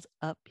heels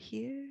up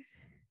here.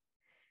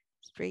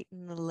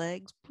 Straighten the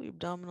legs, pull your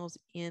abdominals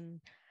in.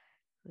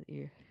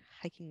 You're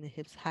hiking the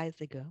hips high as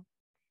they go.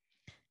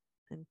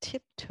 And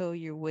tiptoe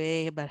your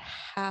way about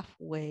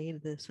halfway to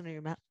the center of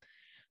your mat.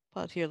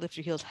 Pause here, lift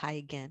your heels high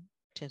again.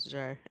 Chances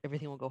are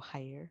everything will go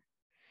higher.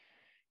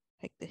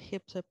 Hike the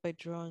hips up by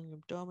drawing your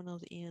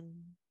abdominals in.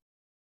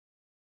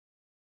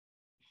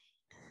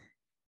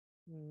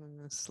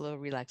 Slow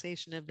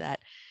relaxation of that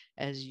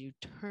as you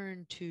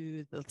turn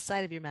to the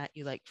side of your mat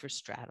you like for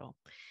straddle.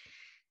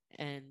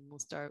 And we'll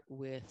start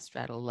with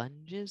straddle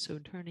lunges. So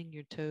turning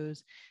your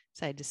toes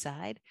side to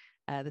side.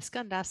 The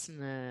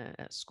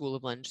Skandasana school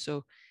of lunge.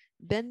 So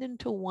bend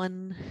into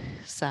one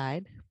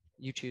side.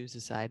 You choose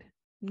the side.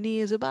 Knee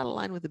is about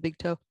aligned with the big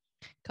toe.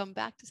 Come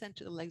back to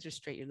center. The legs are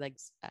straight. Your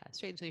legs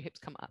straight until your hips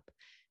come up.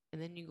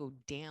 And then you go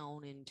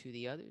down into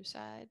the other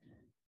side.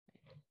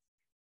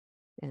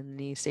 And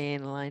knee stay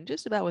in line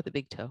just about with the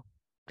big toe.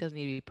 Doesn't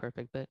need to be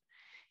perfect, but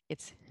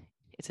it's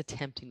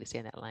attempting to stay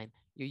in that line.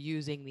 You're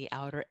using the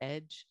outer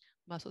edge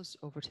muscles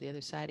over to the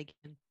other side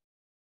again.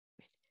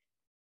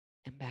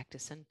 And back to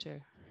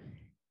center.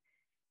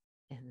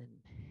 And then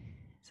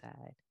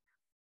side.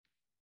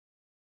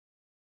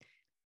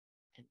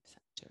 And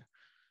center.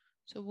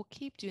 So we'll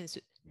keep doing this.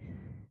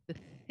 The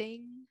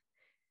thing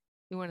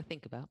you want to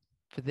think about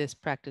for this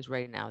practice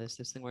right now, this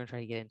thing we're going to try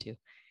to get into,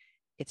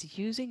 it's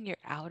using your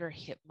outer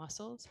hip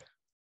muscles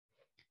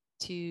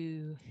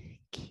to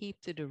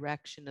keep the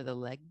direction of the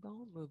leg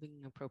bone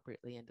moving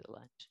appropriately into the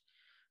lunge.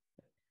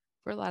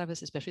 For a lot of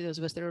us, especially those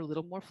of us that are a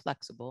little more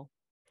flexible,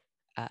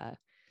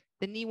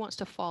 the knee wants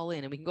to fall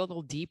in, and we can go a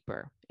little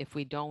deeper if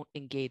we don't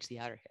engage the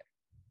outer hip.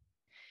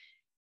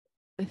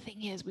 The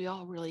thing is, we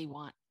all really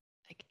want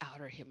like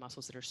outer hip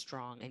muscles that are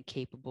strong and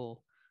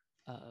capable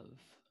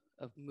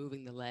of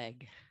moving the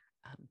leg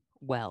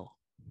well,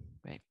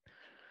 right?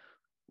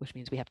 Which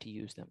means we have to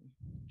use them.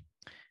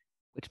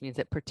 Which means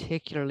that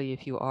particularly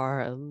if you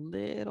are a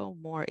little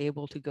more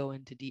able to go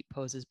into deep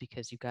poses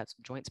because you've got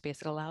some joint space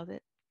that allows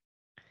it,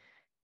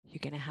 you're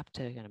going to have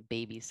to kind of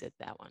babysit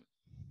that one.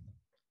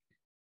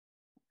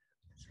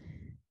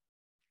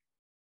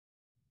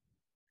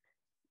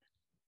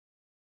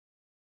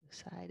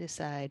 Side to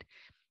side.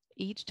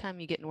 Each time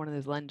you get in one of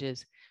those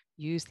lunges,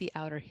 use the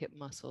outer hip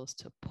muscles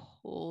to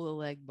pull the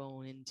leg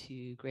bone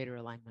into greater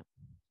alignment.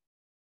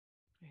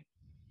 Right.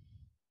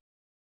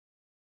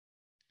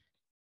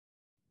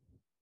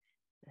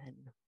 And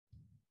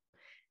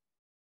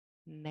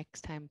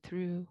next time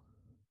through,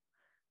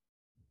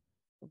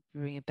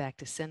 bring it back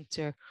to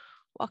center.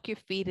 Walk your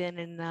feet in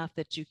enough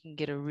that you can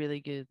get a really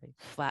good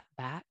flat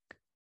back.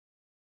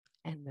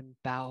 And then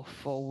bow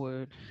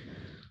forward.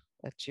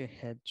 Let your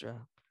head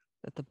drop.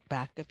 Let the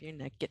back of your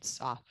neck get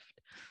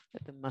soft.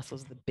 Let the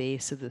muscles, the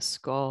base of the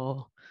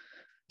skull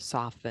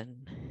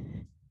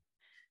soften.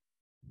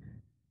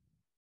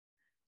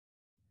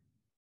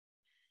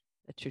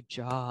 Let your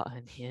jaw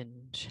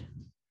unhinge.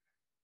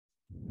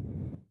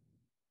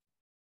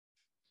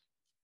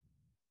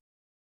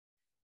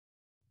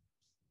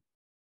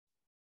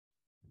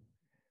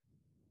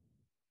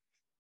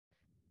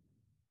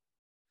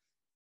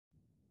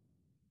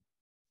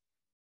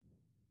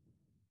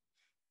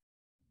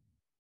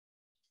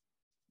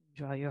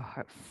 Draw your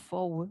heart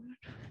forward.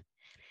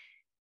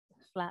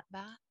 Flat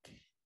back.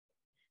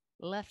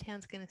 Left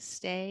hand's going to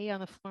stay on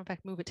the floor. In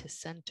fact, move it to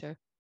center.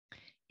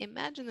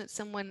 Imagine that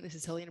someone, this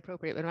is totally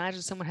inappropriate, but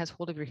imagine someone has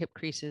hold of your hip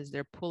creases.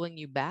 They're pulling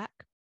you back.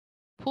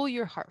 Pull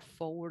your heart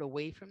forward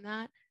away from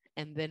that,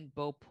 and then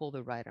bow pull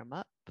the right arm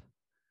up.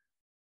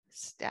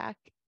 Stack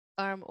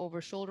arm over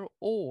shoulder,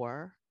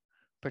 or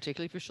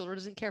particularly if your shoulder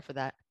doesn't care for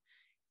that,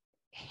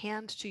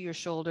 hand to your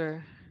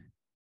shoulder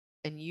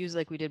and use,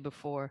 like we did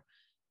before,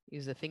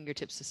 use the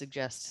fingertips to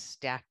suggest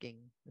stacking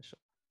the shoulder.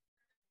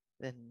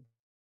 Then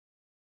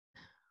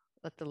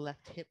let the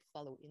left hip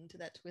follow into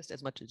that twist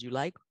as much as you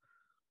like,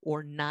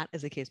 or not,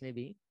 as the case may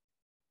be.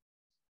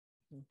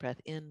 Breath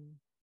in.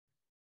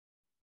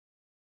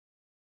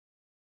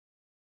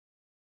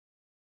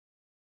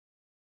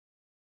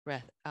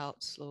 Breath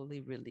out,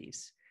 slowly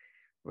release.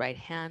 Right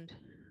hand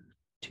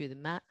to the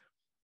mat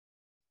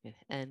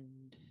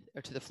and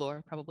or to the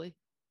floor, probably,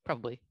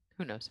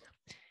 who knows.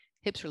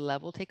 Hips are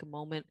level. Take a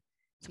moment.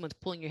 Someone's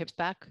pulling your hips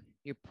back.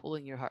 You're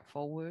pulling your heart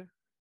forward.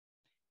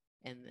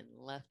 And then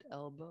left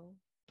elbow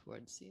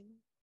towards ceiling.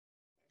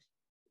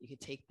 You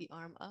could take the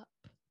arm up.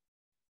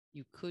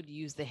 You could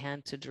use the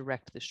hand to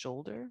direct the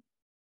shoulder.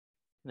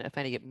 And I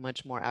find I get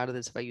much more out of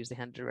this if I use the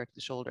hand to direct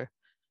the shoulder.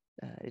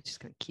 It just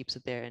kind of keeps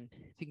it there. And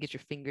if you can get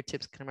your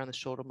fingertips kind of around the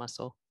shoulder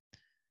muscle,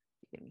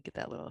 you can get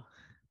that little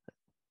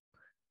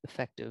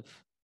effect of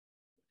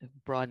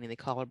broadening the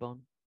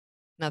collarbone.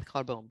 Not the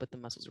collarbone, but the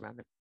muscles around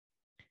it.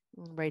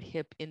 Right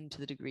hip into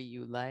the degree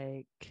you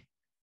like.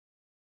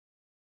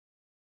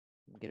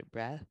 Get a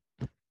breath.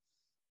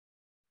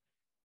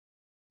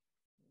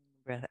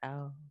 Breath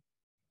out.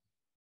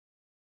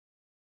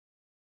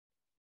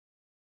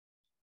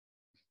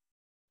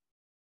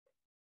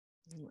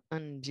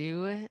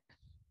 Undo it.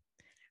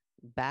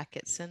 Back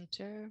at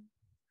center.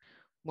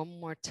 One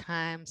more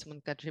time.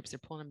 Someone's got your hips, they're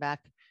pulling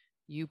back.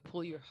 You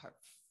pull your heart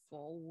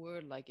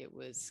forward like it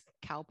was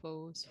cow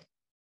pose.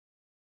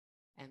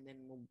 And then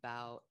we'll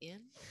bow in.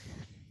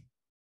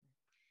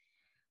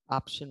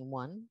 Option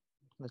 1,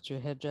 let your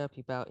head drop,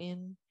 you bow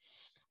in.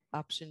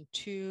 Option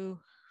 2,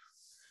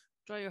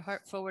 draw your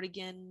heart forward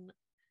again.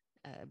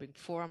 Bring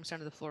forearms down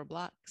to the floor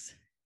blocks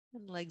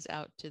and legs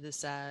out to the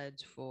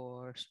sides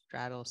for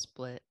straddle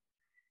split.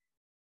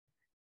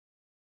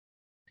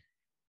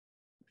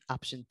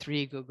 Option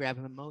 3, go grab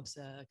a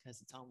mimosa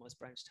because it's almost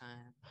brunch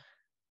time.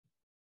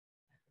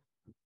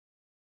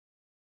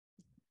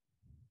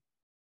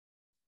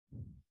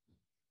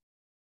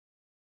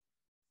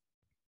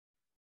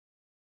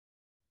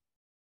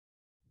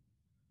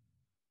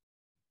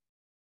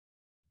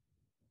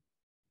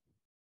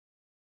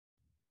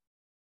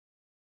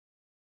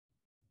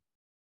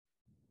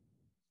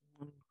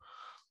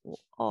 We'll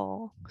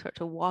all start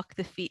to walk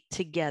the feet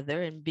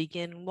together and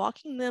begin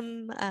walking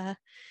them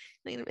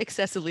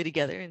excessively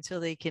together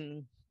until they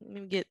can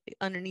get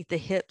underneath the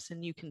hips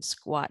and you can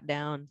squat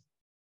down.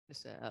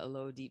 Just a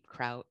low, deep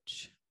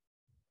crouch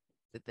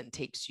that then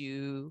takes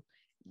you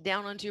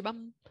down onto your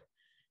bum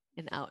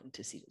and out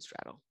into seated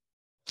straddle.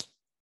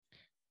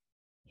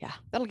 Yeah,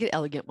 that'll get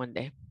elegant one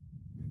day.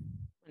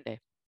 One day.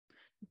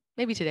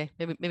 Maybe today,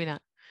 maybe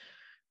not.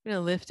 I'm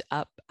gonna lift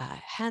up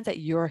hands at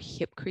your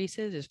hip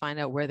creases, just find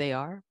out where they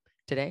are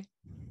today.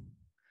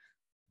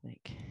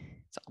 Like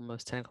it's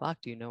almost 10 o'clock.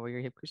 Do you know where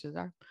your hip creases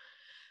are?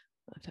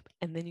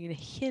 And then you're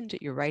gonna hinge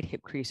at your right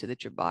hip crease so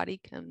that your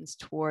body comes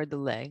toward the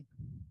leg.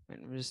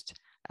 And we're just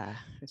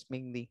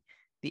making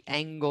the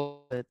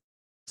angle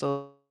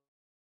so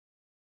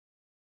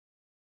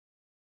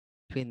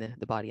between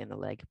the body and the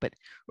leg, but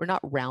we're not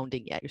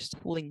rounding yet. You're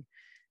still pulling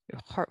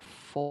your heart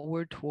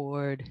forward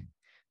toward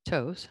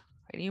toes.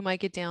 Right? You might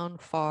get down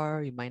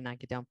far, you might not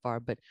get down far,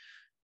 but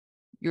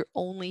you're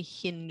only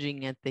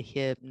hinging at the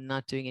hip,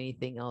 not doing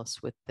anything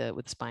else with the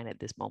spine at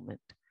this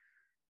moment.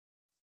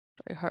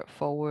 Draw your heart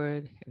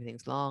forward,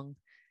 everything's long.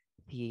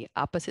 The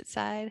opposite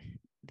side,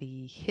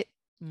 the hip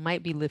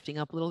might be lifting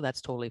up a little.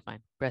 That's totally fine.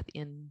 Breath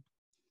in,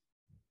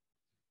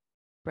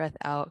 breath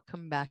out,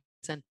 come back,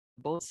 center.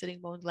 Both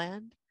sitting bones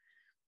land.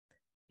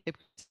 Hip,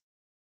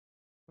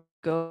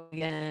 go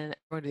again,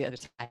 or to the other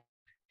side.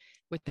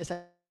 With this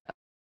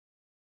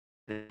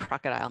the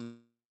crocodile,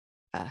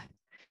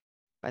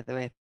 by the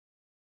way,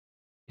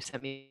 you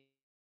sent me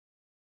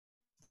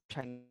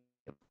trying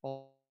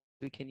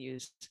we can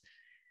use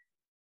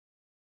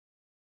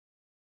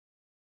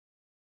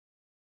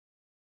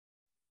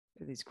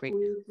these great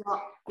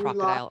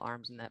crocodile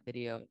arms in that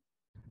video.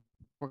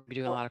 We're gonna be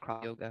doing a lot of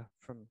crocodile yoga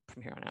from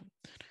here on out.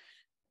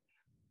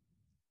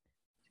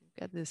 You've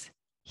got this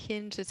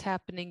hinge that's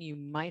happening. You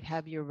might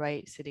have your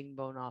right sitting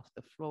bone off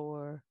the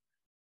floor.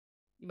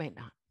 You might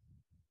not,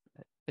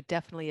 but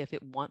definitely if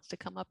it wants to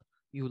come up,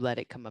 you let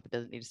it come up. It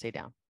doesn't need to stay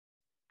down.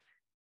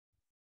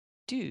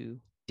 Do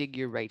dig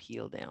your right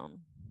heel down.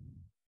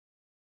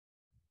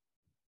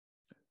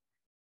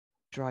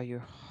 Draw your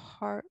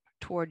heart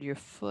toward your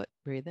foot.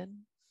 Breathe in.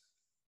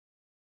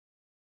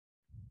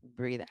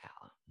 Breathe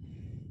out.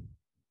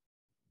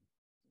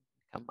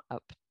 Come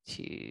up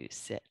to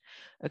sit.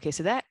 Okay,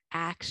 so that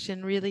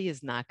action really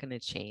is not going to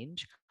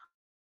change.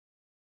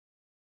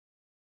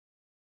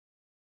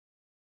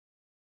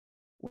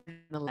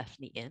 The left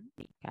knee in,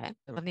 okay,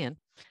 the left knee in.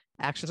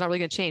 Action's not really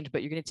going to change,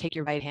 but you're going to take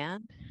your right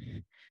hand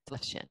to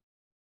left shin.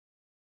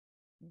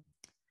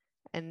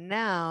 And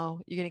now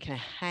you're going to kind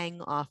of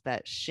hang off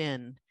that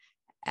shin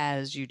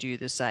as you do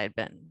the side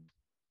bend.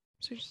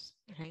 So just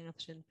hang off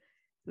the shin.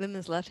 Then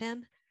this left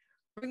hand,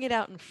 bring it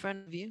out in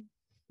front of you,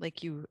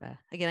 like you,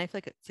 again, I feel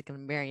like it's like a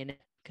marionette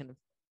kind of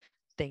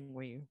thing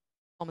where you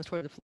almost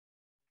toward the floor.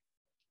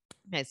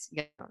 Nice, you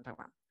get what I'm talking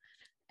about.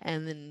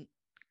 And then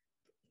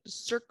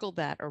circle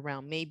that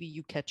around. Maybe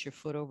you catch your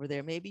foot over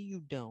there, maybe you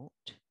don't.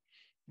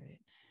 Right.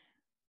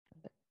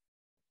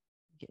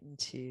 Get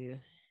into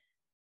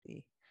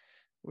the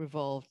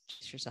revolved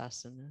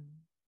Sirsasana.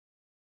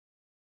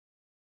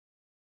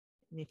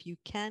 And if you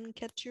can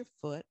catch your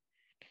foot,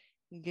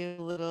 give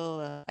a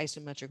little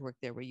isometric work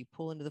there where you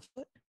pull into the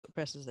foot,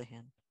 presses the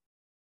hand.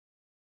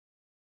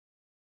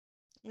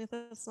 And if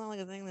that's not like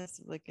a thing that's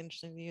like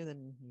interesting to you,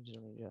 then you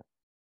just don't do it.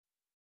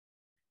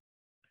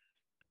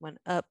 Went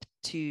up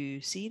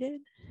to seated.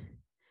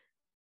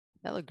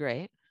 That looked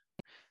great.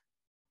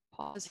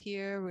 Pause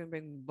here. We're gonna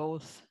bring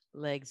both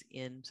legs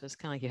in. So it's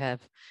kind of like you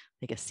have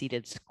like a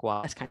seated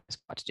squat. That's kind of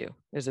squat to do.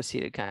 There's a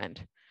seated kind.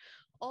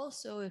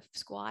 Also, if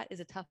squat is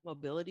a tough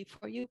mobility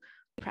for you,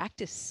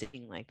 practice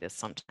sitting like this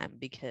sometime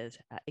because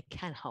it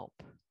can help.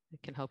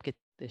 It can help get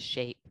the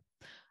shape.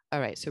 All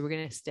right, so we're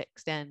gonna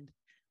extend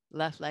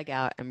left leg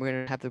out and we're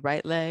gonna have the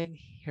right leg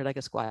here like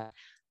a squat.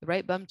 The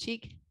right bum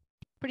cheek,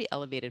 pretty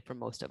elevated for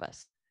most of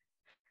us.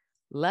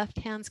 Left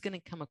hand's gonna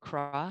come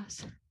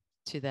across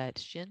to that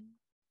shin.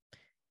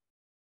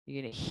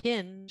 You're gonna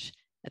hinge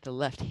at the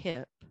left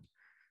hip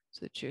so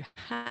that you're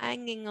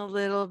hanging a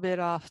little bit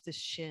off the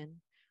shin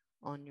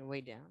on your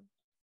way down.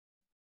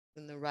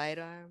 Then the right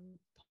arm,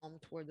 palm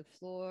toward the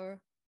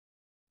floor,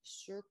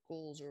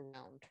 circles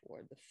around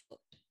toward the foot.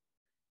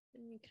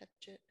 And you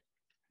catch it.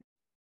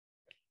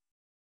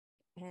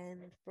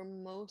 And for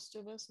most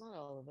of us, not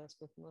all of us,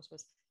 but for most of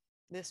us,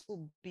 this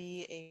will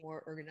be a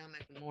more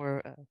ergonomic,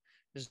 more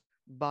just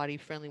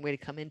body-friendly way to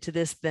come into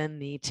this than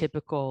the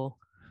typical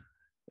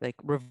like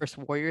reverse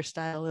warrior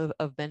style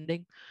of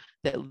bending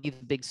that leaves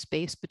a big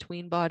space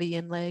between body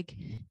and leg.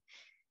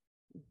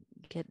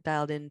 Get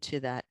dialed into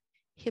that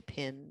hip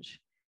hinge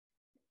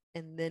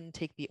and then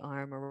take the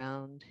arm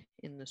around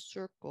in the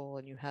circle,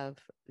 and you have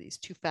these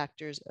two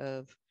factors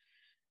of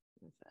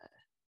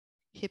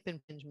hip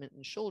impingement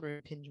and shoulder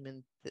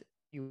impingement that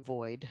you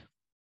avoid.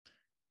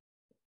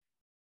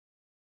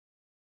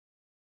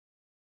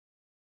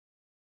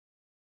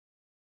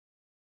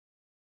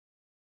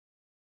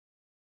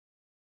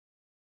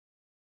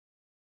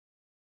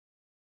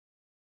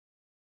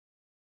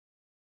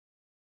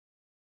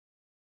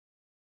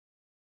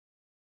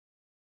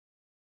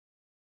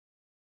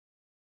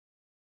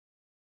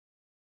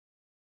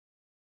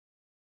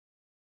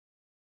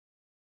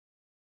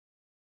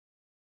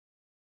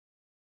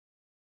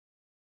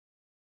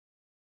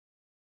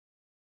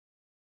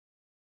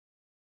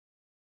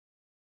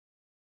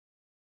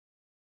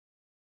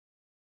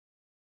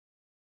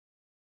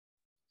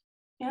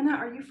 Anna,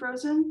 are you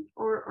frozen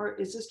or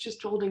is this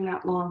just holding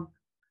that long?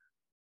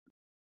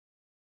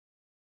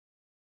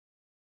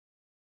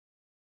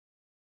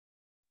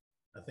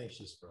 I think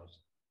she's frozen.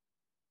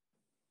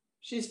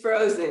 She's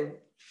frozen.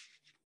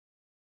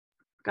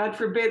 God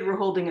forbid we're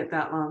holding it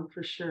that long,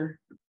 for sure.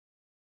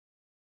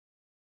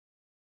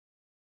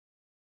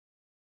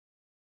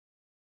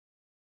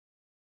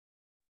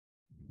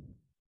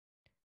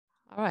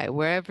 All right,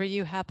 wherever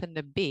you happen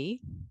to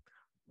be,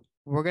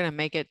 we're going to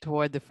make it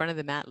toward the front of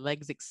the mat,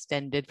 legs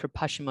extended for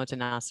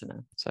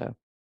Paschimottanasana. So,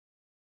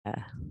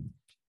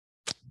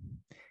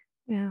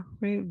 yeah,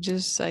 we're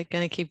just like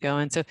going to keep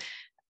going. So,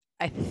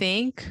 I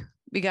think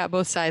we got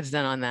both sides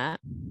done on that.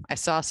 I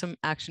saw some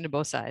action to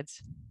both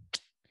sides.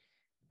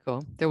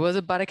 Cool. There was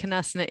a Baddha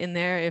Konasana in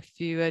there if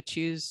you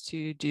choose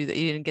to do that.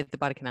 You didn't get the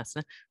Baddha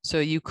Konasana. So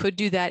you could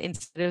do that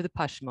instead of the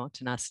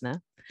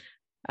Paschimottanasana,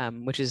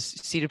 which is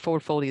seated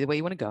forward fold, either way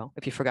you want to go.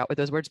 If you forgot what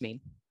those words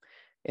mean,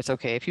 it's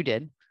okay if you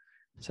did.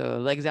 So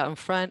legs out in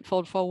front,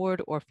 fold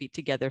forward, or feet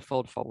together,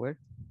 fold forward.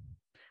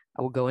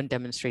 I will go and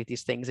demonstrate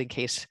these things in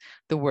case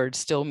the words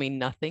still mean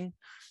nothing.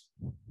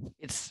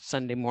 It's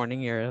Sunday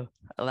morning. You're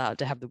allowed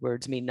to have the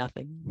words mean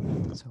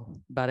nothing.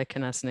 So Baddha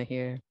Konasana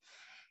here.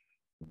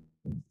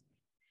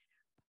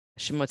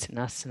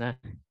 Paschimottanasana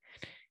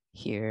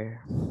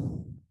here.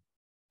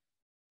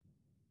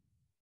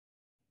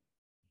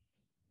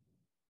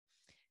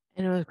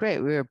 And it was great.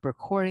 We were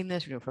recording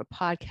this, we were doing it for a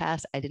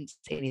podcast. I didn't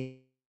say any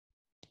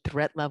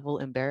threat level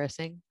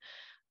embarrassing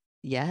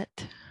yet.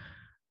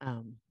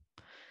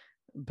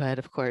 But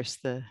of course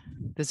the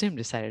Zoom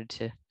decided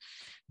to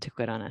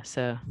quit on us.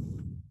 So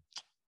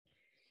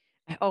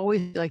I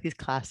always feel like these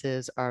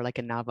classes are like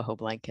a Navajo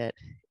blanket.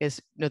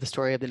 Know the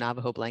story of the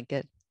Navajo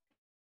blanket?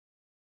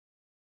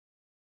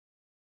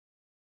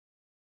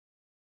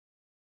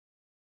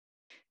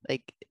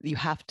 Like you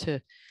have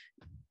to,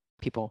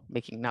 people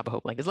making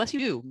Navajo blankets, unless you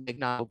do make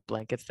Navajo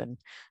blankets, then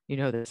you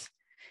know this.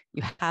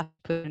 You have to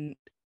put an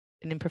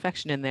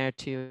imperfection in there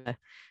to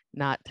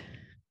not,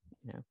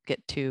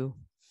 get too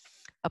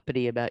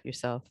uppity about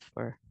yourself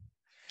or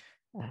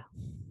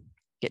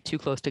get too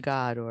close to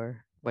God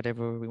or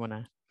whatever we want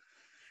to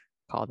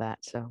call that.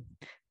 So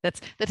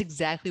that's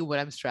exactly what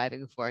I'm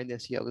striving for in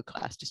this yoga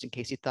class. Just in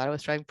case you thought I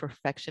was striving for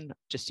perfection,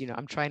 just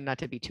I'm trying not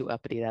to be too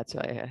uppity. That's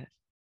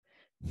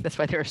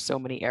why there are so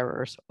many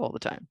errors all the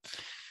time.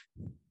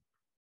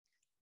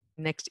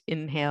 Next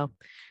inhale,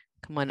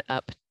 come on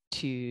up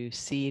to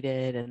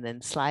seated, and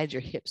then slide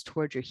your hips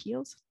towards your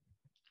heels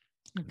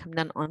and come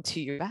down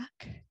onto your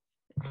back.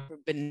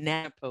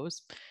 Banana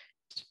pose.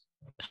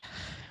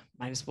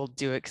 Might as well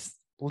do it.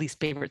 Least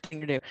favorite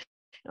thing to do.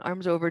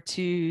 Arms over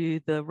to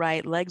the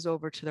right, legs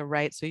over to the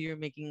right. So you're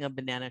making a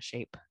banana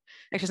shape.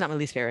 Actually, it's not my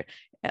least favorite.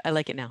 I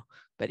like it now.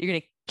 But you're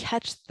going to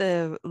catch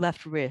the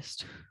left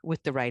wrist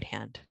with the right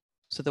hand.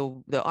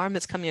 So the arm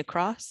that's coming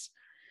across,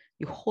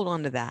 you hold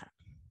on to that.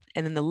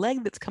 And then the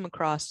leg that's come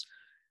across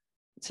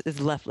is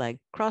the left leg.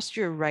 Cross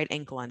your right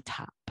ankle on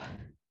top.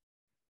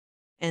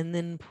 And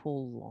then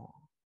pull long.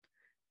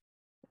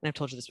 And I've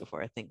told you this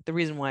before, I think. The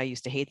reason why I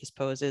used to hate this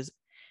pose is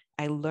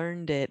I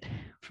learned it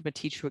from a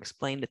teacher who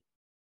explained it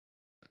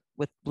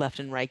with left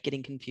and right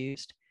getting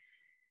confused.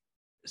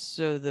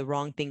 So the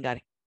wrong thing got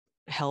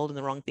held and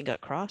the wrong thing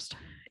got crossed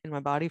in my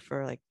body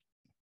for like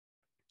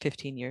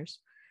 15 years.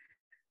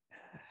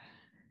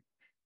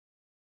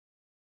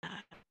 It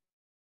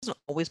doesn't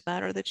always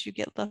matter that you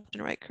get left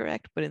and right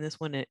correct, but in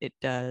this one, it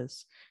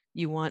does.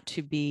 You want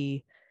to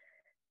be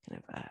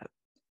kind of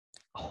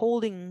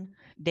holding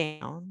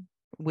down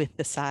with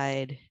the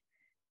side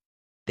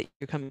that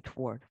you're coming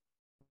toward.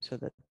 So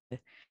that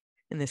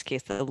in this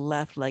case, the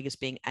left leg is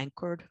being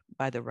anchored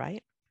by the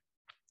right.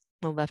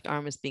 The left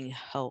arm is being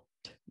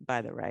helped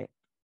by the right.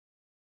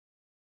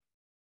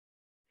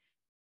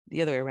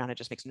 The other way around, it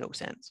just makes no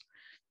sense.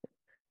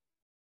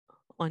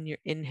 On your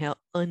inhale,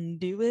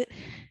 undo it,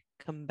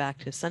 come back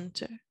to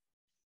center.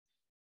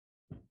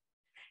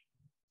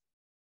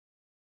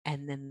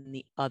 And then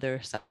the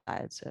other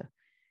side. So,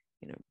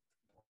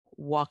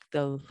 walk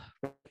the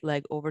right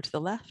leg over to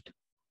the left,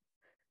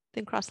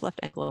 then cross the left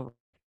ankle over.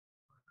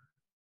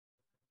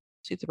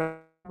 So the right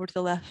over to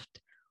the left,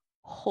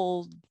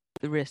 hold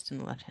the wrist in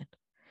the left hand.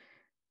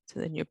 So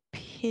then you're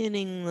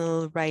pinning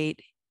the right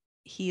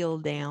heel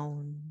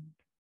down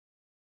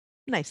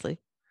nicely.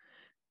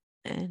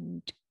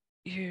 And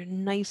you're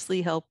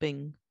nicely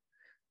helping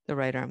the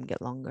right arm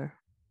get longer.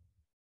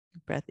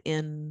 Breath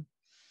in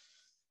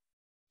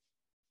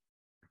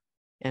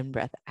and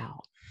breath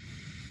out.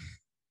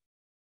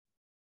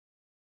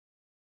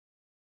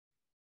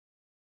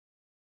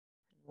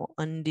 We'll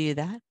undo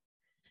that.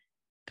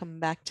 Come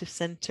back to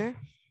center.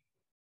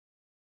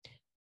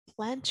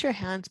 Plant your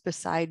hands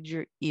beside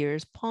your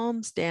ears,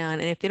 palms down.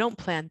 And if they don't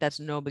plant, that's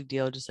no big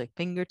deal. Just like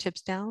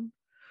fingertips down,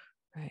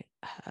 right?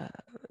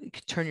 You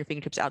could turn your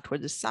fingertips out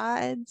toward the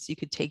sides. You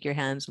could take your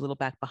hands a little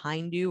back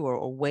behind you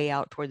or way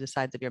out toward the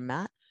sides of your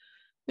mat.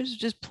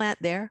 Just plant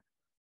there.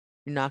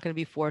 You're not going to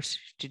be forced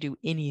to do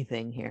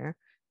anything here.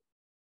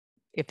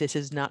 If this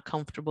is not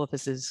comfortable, if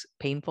this is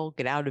painful,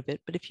 get out of it.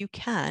 But if you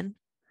can,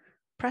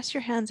 press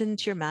your hands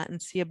into your mat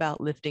and see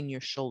about lifting your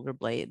shoulder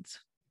blades.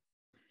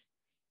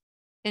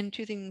 And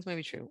two things may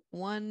be true.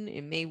 One,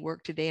 it may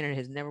work today and it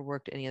has never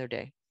worked any other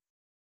day.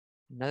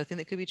 Another thing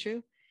that could be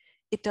true,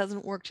 it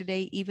doesn't work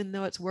today, even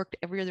though it's worked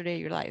every other day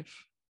of your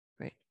life,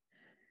 right?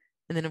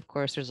 And then of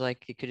course, there's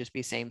like, it could just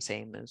be same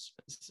as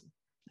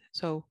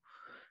so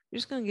you're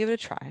just going to give it a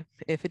try.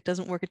 If it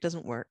doesn't work, it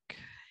doesn't work.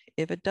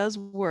 If it does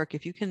work,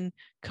 if you can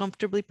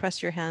comfortably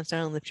press your hands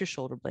down and lift your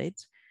shoulder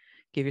blades,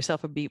 give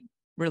yourself a deep,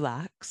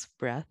 relax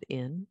breath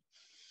in.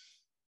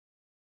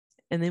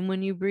 And then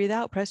when you breathe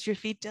out, press your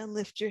feet down,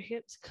 lift your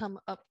hips, come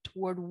up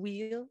toward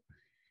wheel,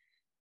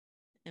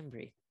 and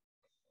breathe.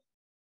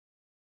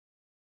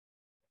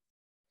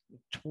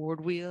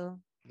 Toward wheel,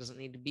 doesn't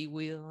need to be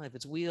wheel. If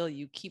it's wheel,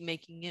 you keep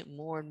making it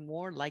more and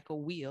more like a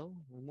wheel,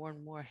 more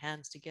and more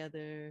hands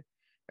together,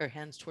 or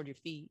hands toward your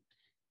feet.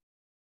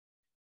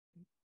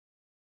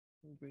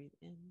 And breathe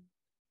in,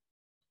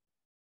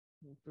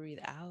 and breathe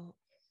out,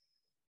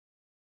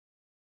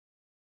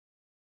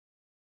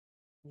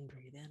 and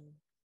breathe in.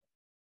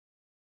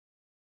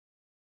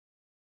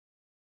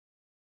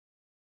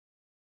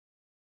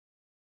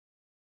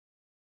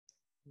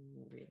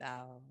 And breathe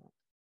out.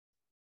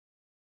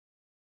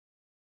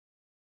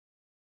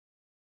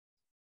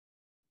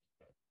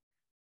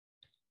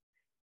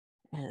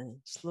 And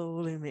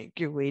slowly make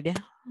your way down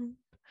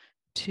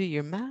to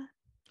your mat.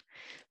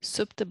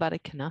 Supta Baddha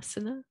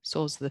Konasana,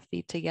 soles of the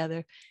feet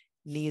together,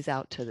 knees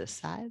out to the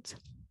sides.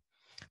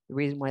 The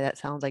reason why that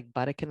sounds like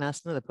Baddha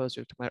Konasana, the pose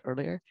we talked about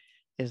earlier,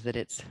 is that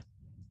it's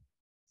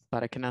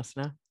Baddha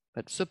Konasana,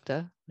 but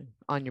Supta,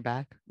 on your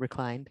back,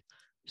 reclined,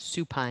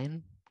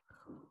 supine.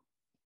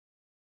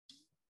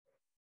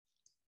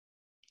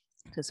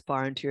 As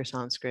far into your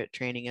Sanskrit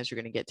training as you're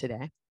going to get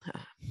today.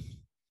 Also,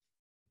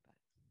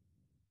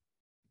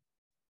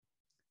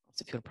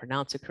 if you want to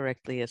pronounce it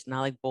correctly, it's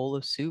not like bowl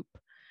of soup.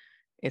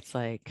 It's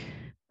like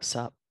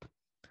sup,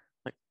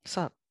 like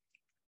sup,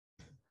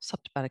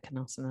 Supta Baddha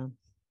Konasana.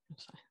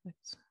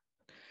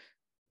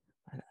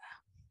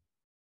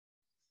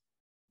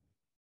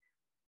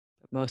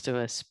 Most of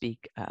us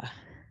speak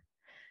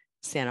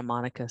Santa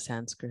Monica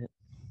Sanskrit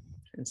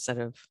instead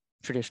of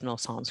traditional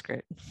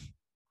Sanskrit.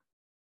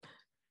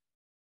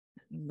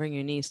 Bring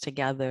your knees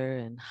together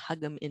and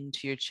hug them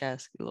into your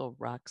chest, a little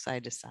rock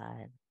side to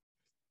side.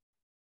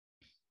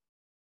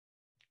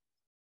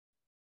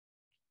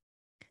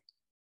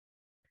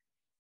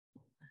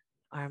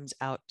 Arms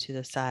out to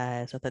the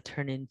sides, let that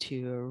turn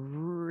into a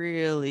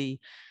really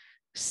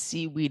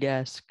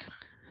seaweed-esque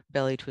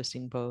belly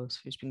twisting pose.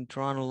 Just being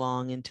drawn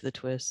along into the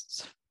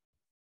twists.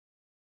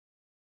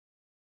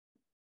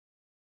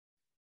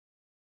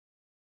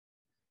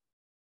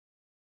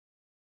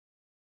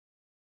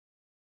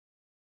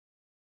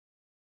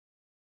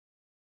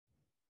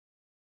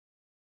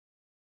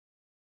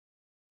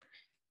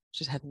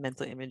 Just had the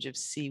mental image of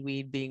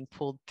seaweed being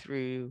pulled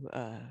through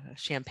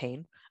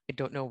champagne. I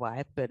don't know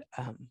why, but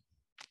in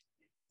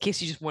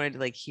case you just wanted to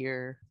like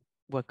hear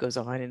what goes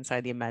on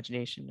inside the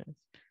imagination of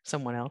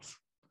someone else,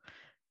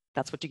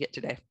 that's what you get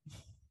today.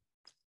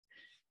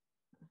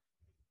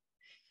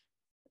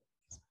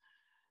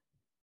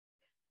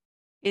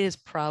 It is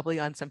probably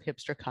on some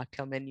hipster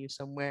cocktail menu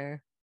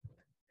somewhere,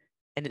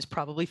 and it's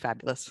probably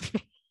fabulous.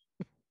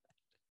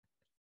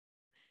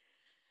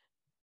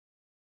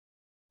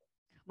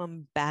 Come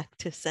on back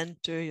to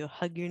center. You'll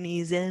hug your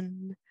knees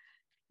in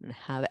and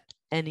have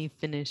any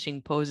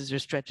finishing poses or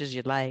stretches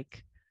you'd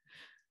like.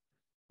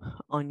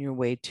 On your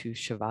way to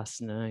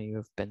Shavasana, you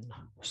have been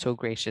so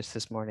gracious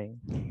this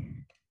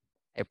morning.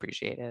 I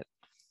appreciate it.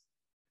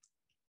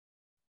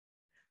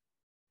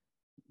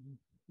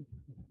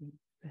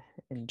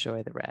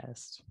 Enjoy the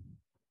rest.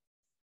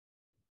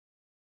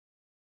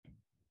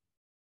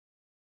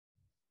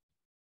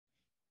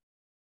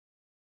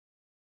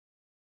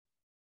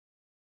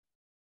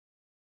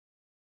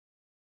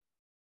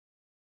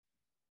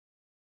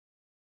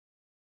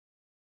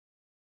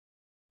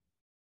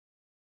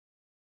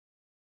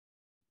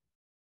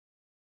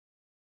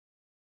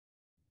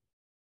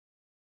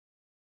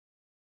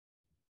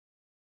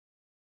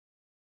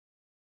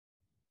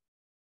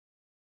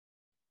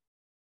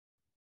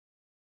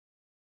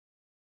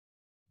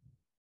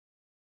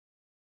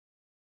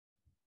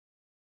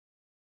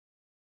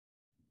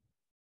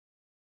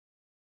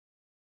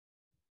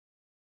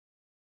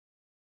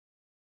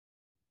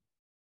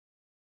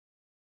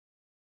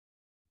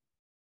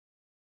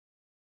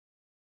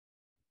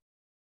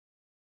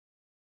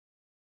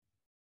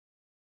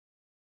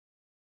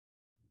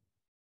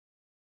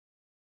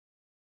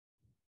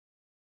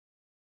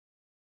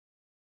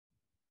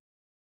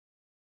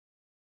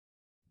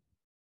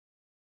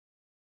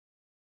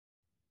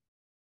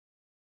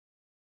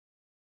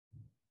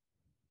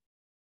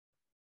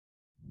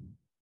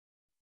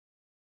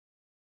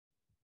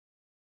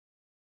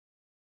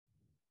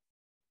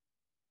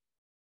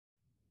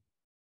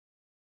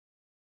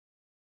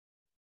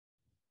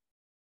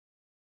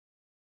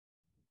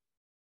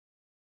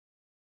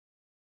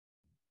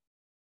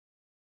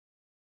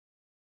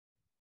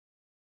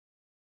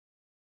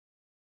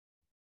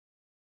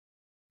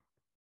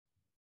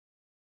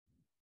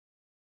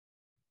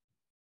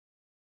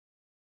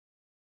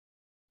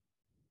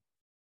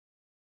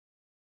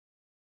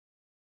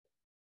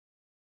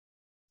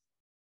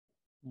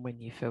 When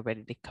you feel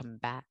ready to come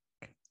back,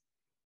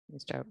 you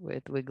start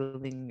with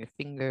wiggling your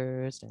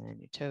fingers and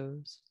your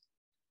toes.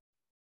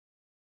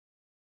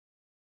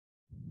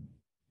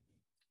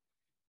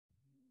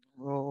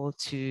 Roll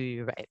to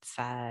your right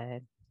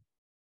side.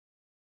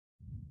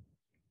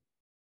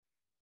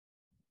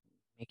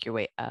 Make your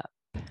way up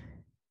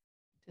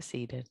to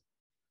seated.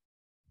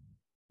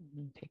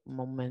 Take a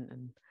moment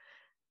and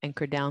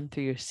anchor down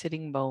through your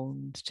sitting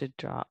bones to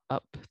draw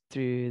up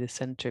through the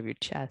center of your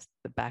chest,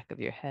 the back of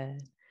your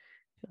head.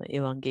 Feel the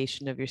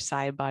elongation of your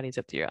side bodies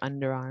up to your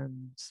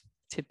underarms,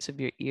 tips of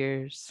your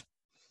ears.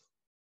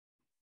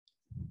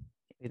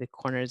 Maybe the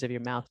corners of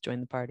your mouth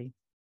join the party.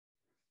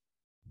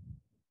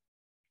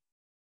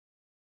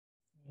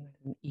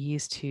 And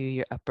ease to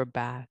your upper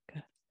back,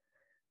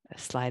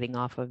 sliding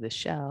off of the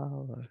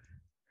shell or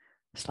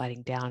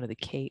sliding down to the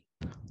cape.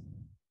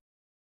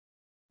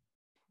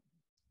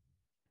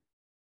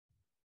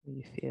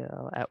 You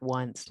feel at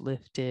once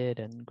lifted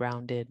and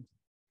grounded,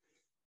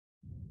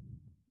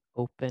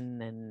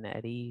 open and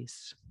at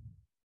ease.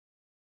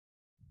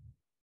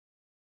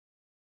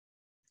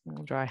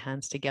 We'll draw our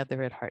hands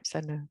together at heart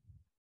center.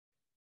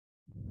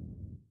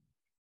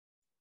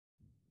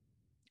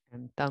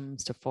 And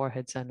thumbs to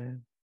forehead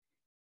center.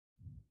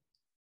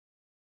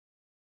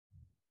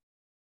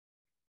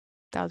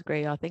 That was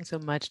great, y'all. Thanks so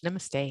much.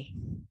 Namaste.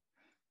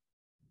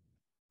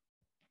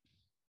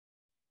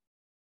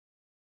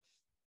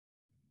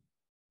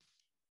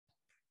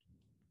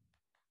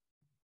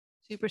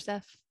 Super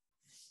Steph.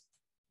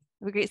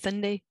 Have a great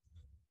Sunday.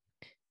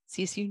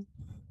 See you soon.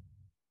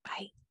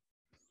 Bye.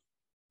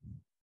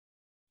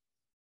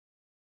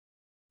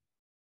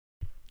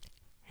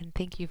 And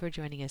thank you for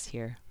joining us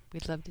here.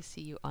 We'd love to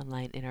see you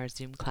online in our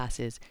Zoom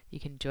classes. You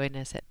can join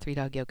us at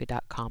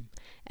 3dogyoga.com.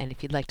 And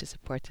if you'd like to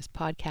support this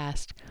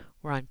podcast,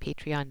 we're on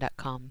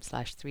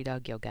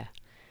patreon.com/3dogyoga.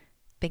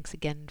 Thanks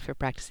again for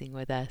practicing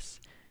with us.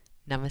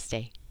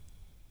 Namaste.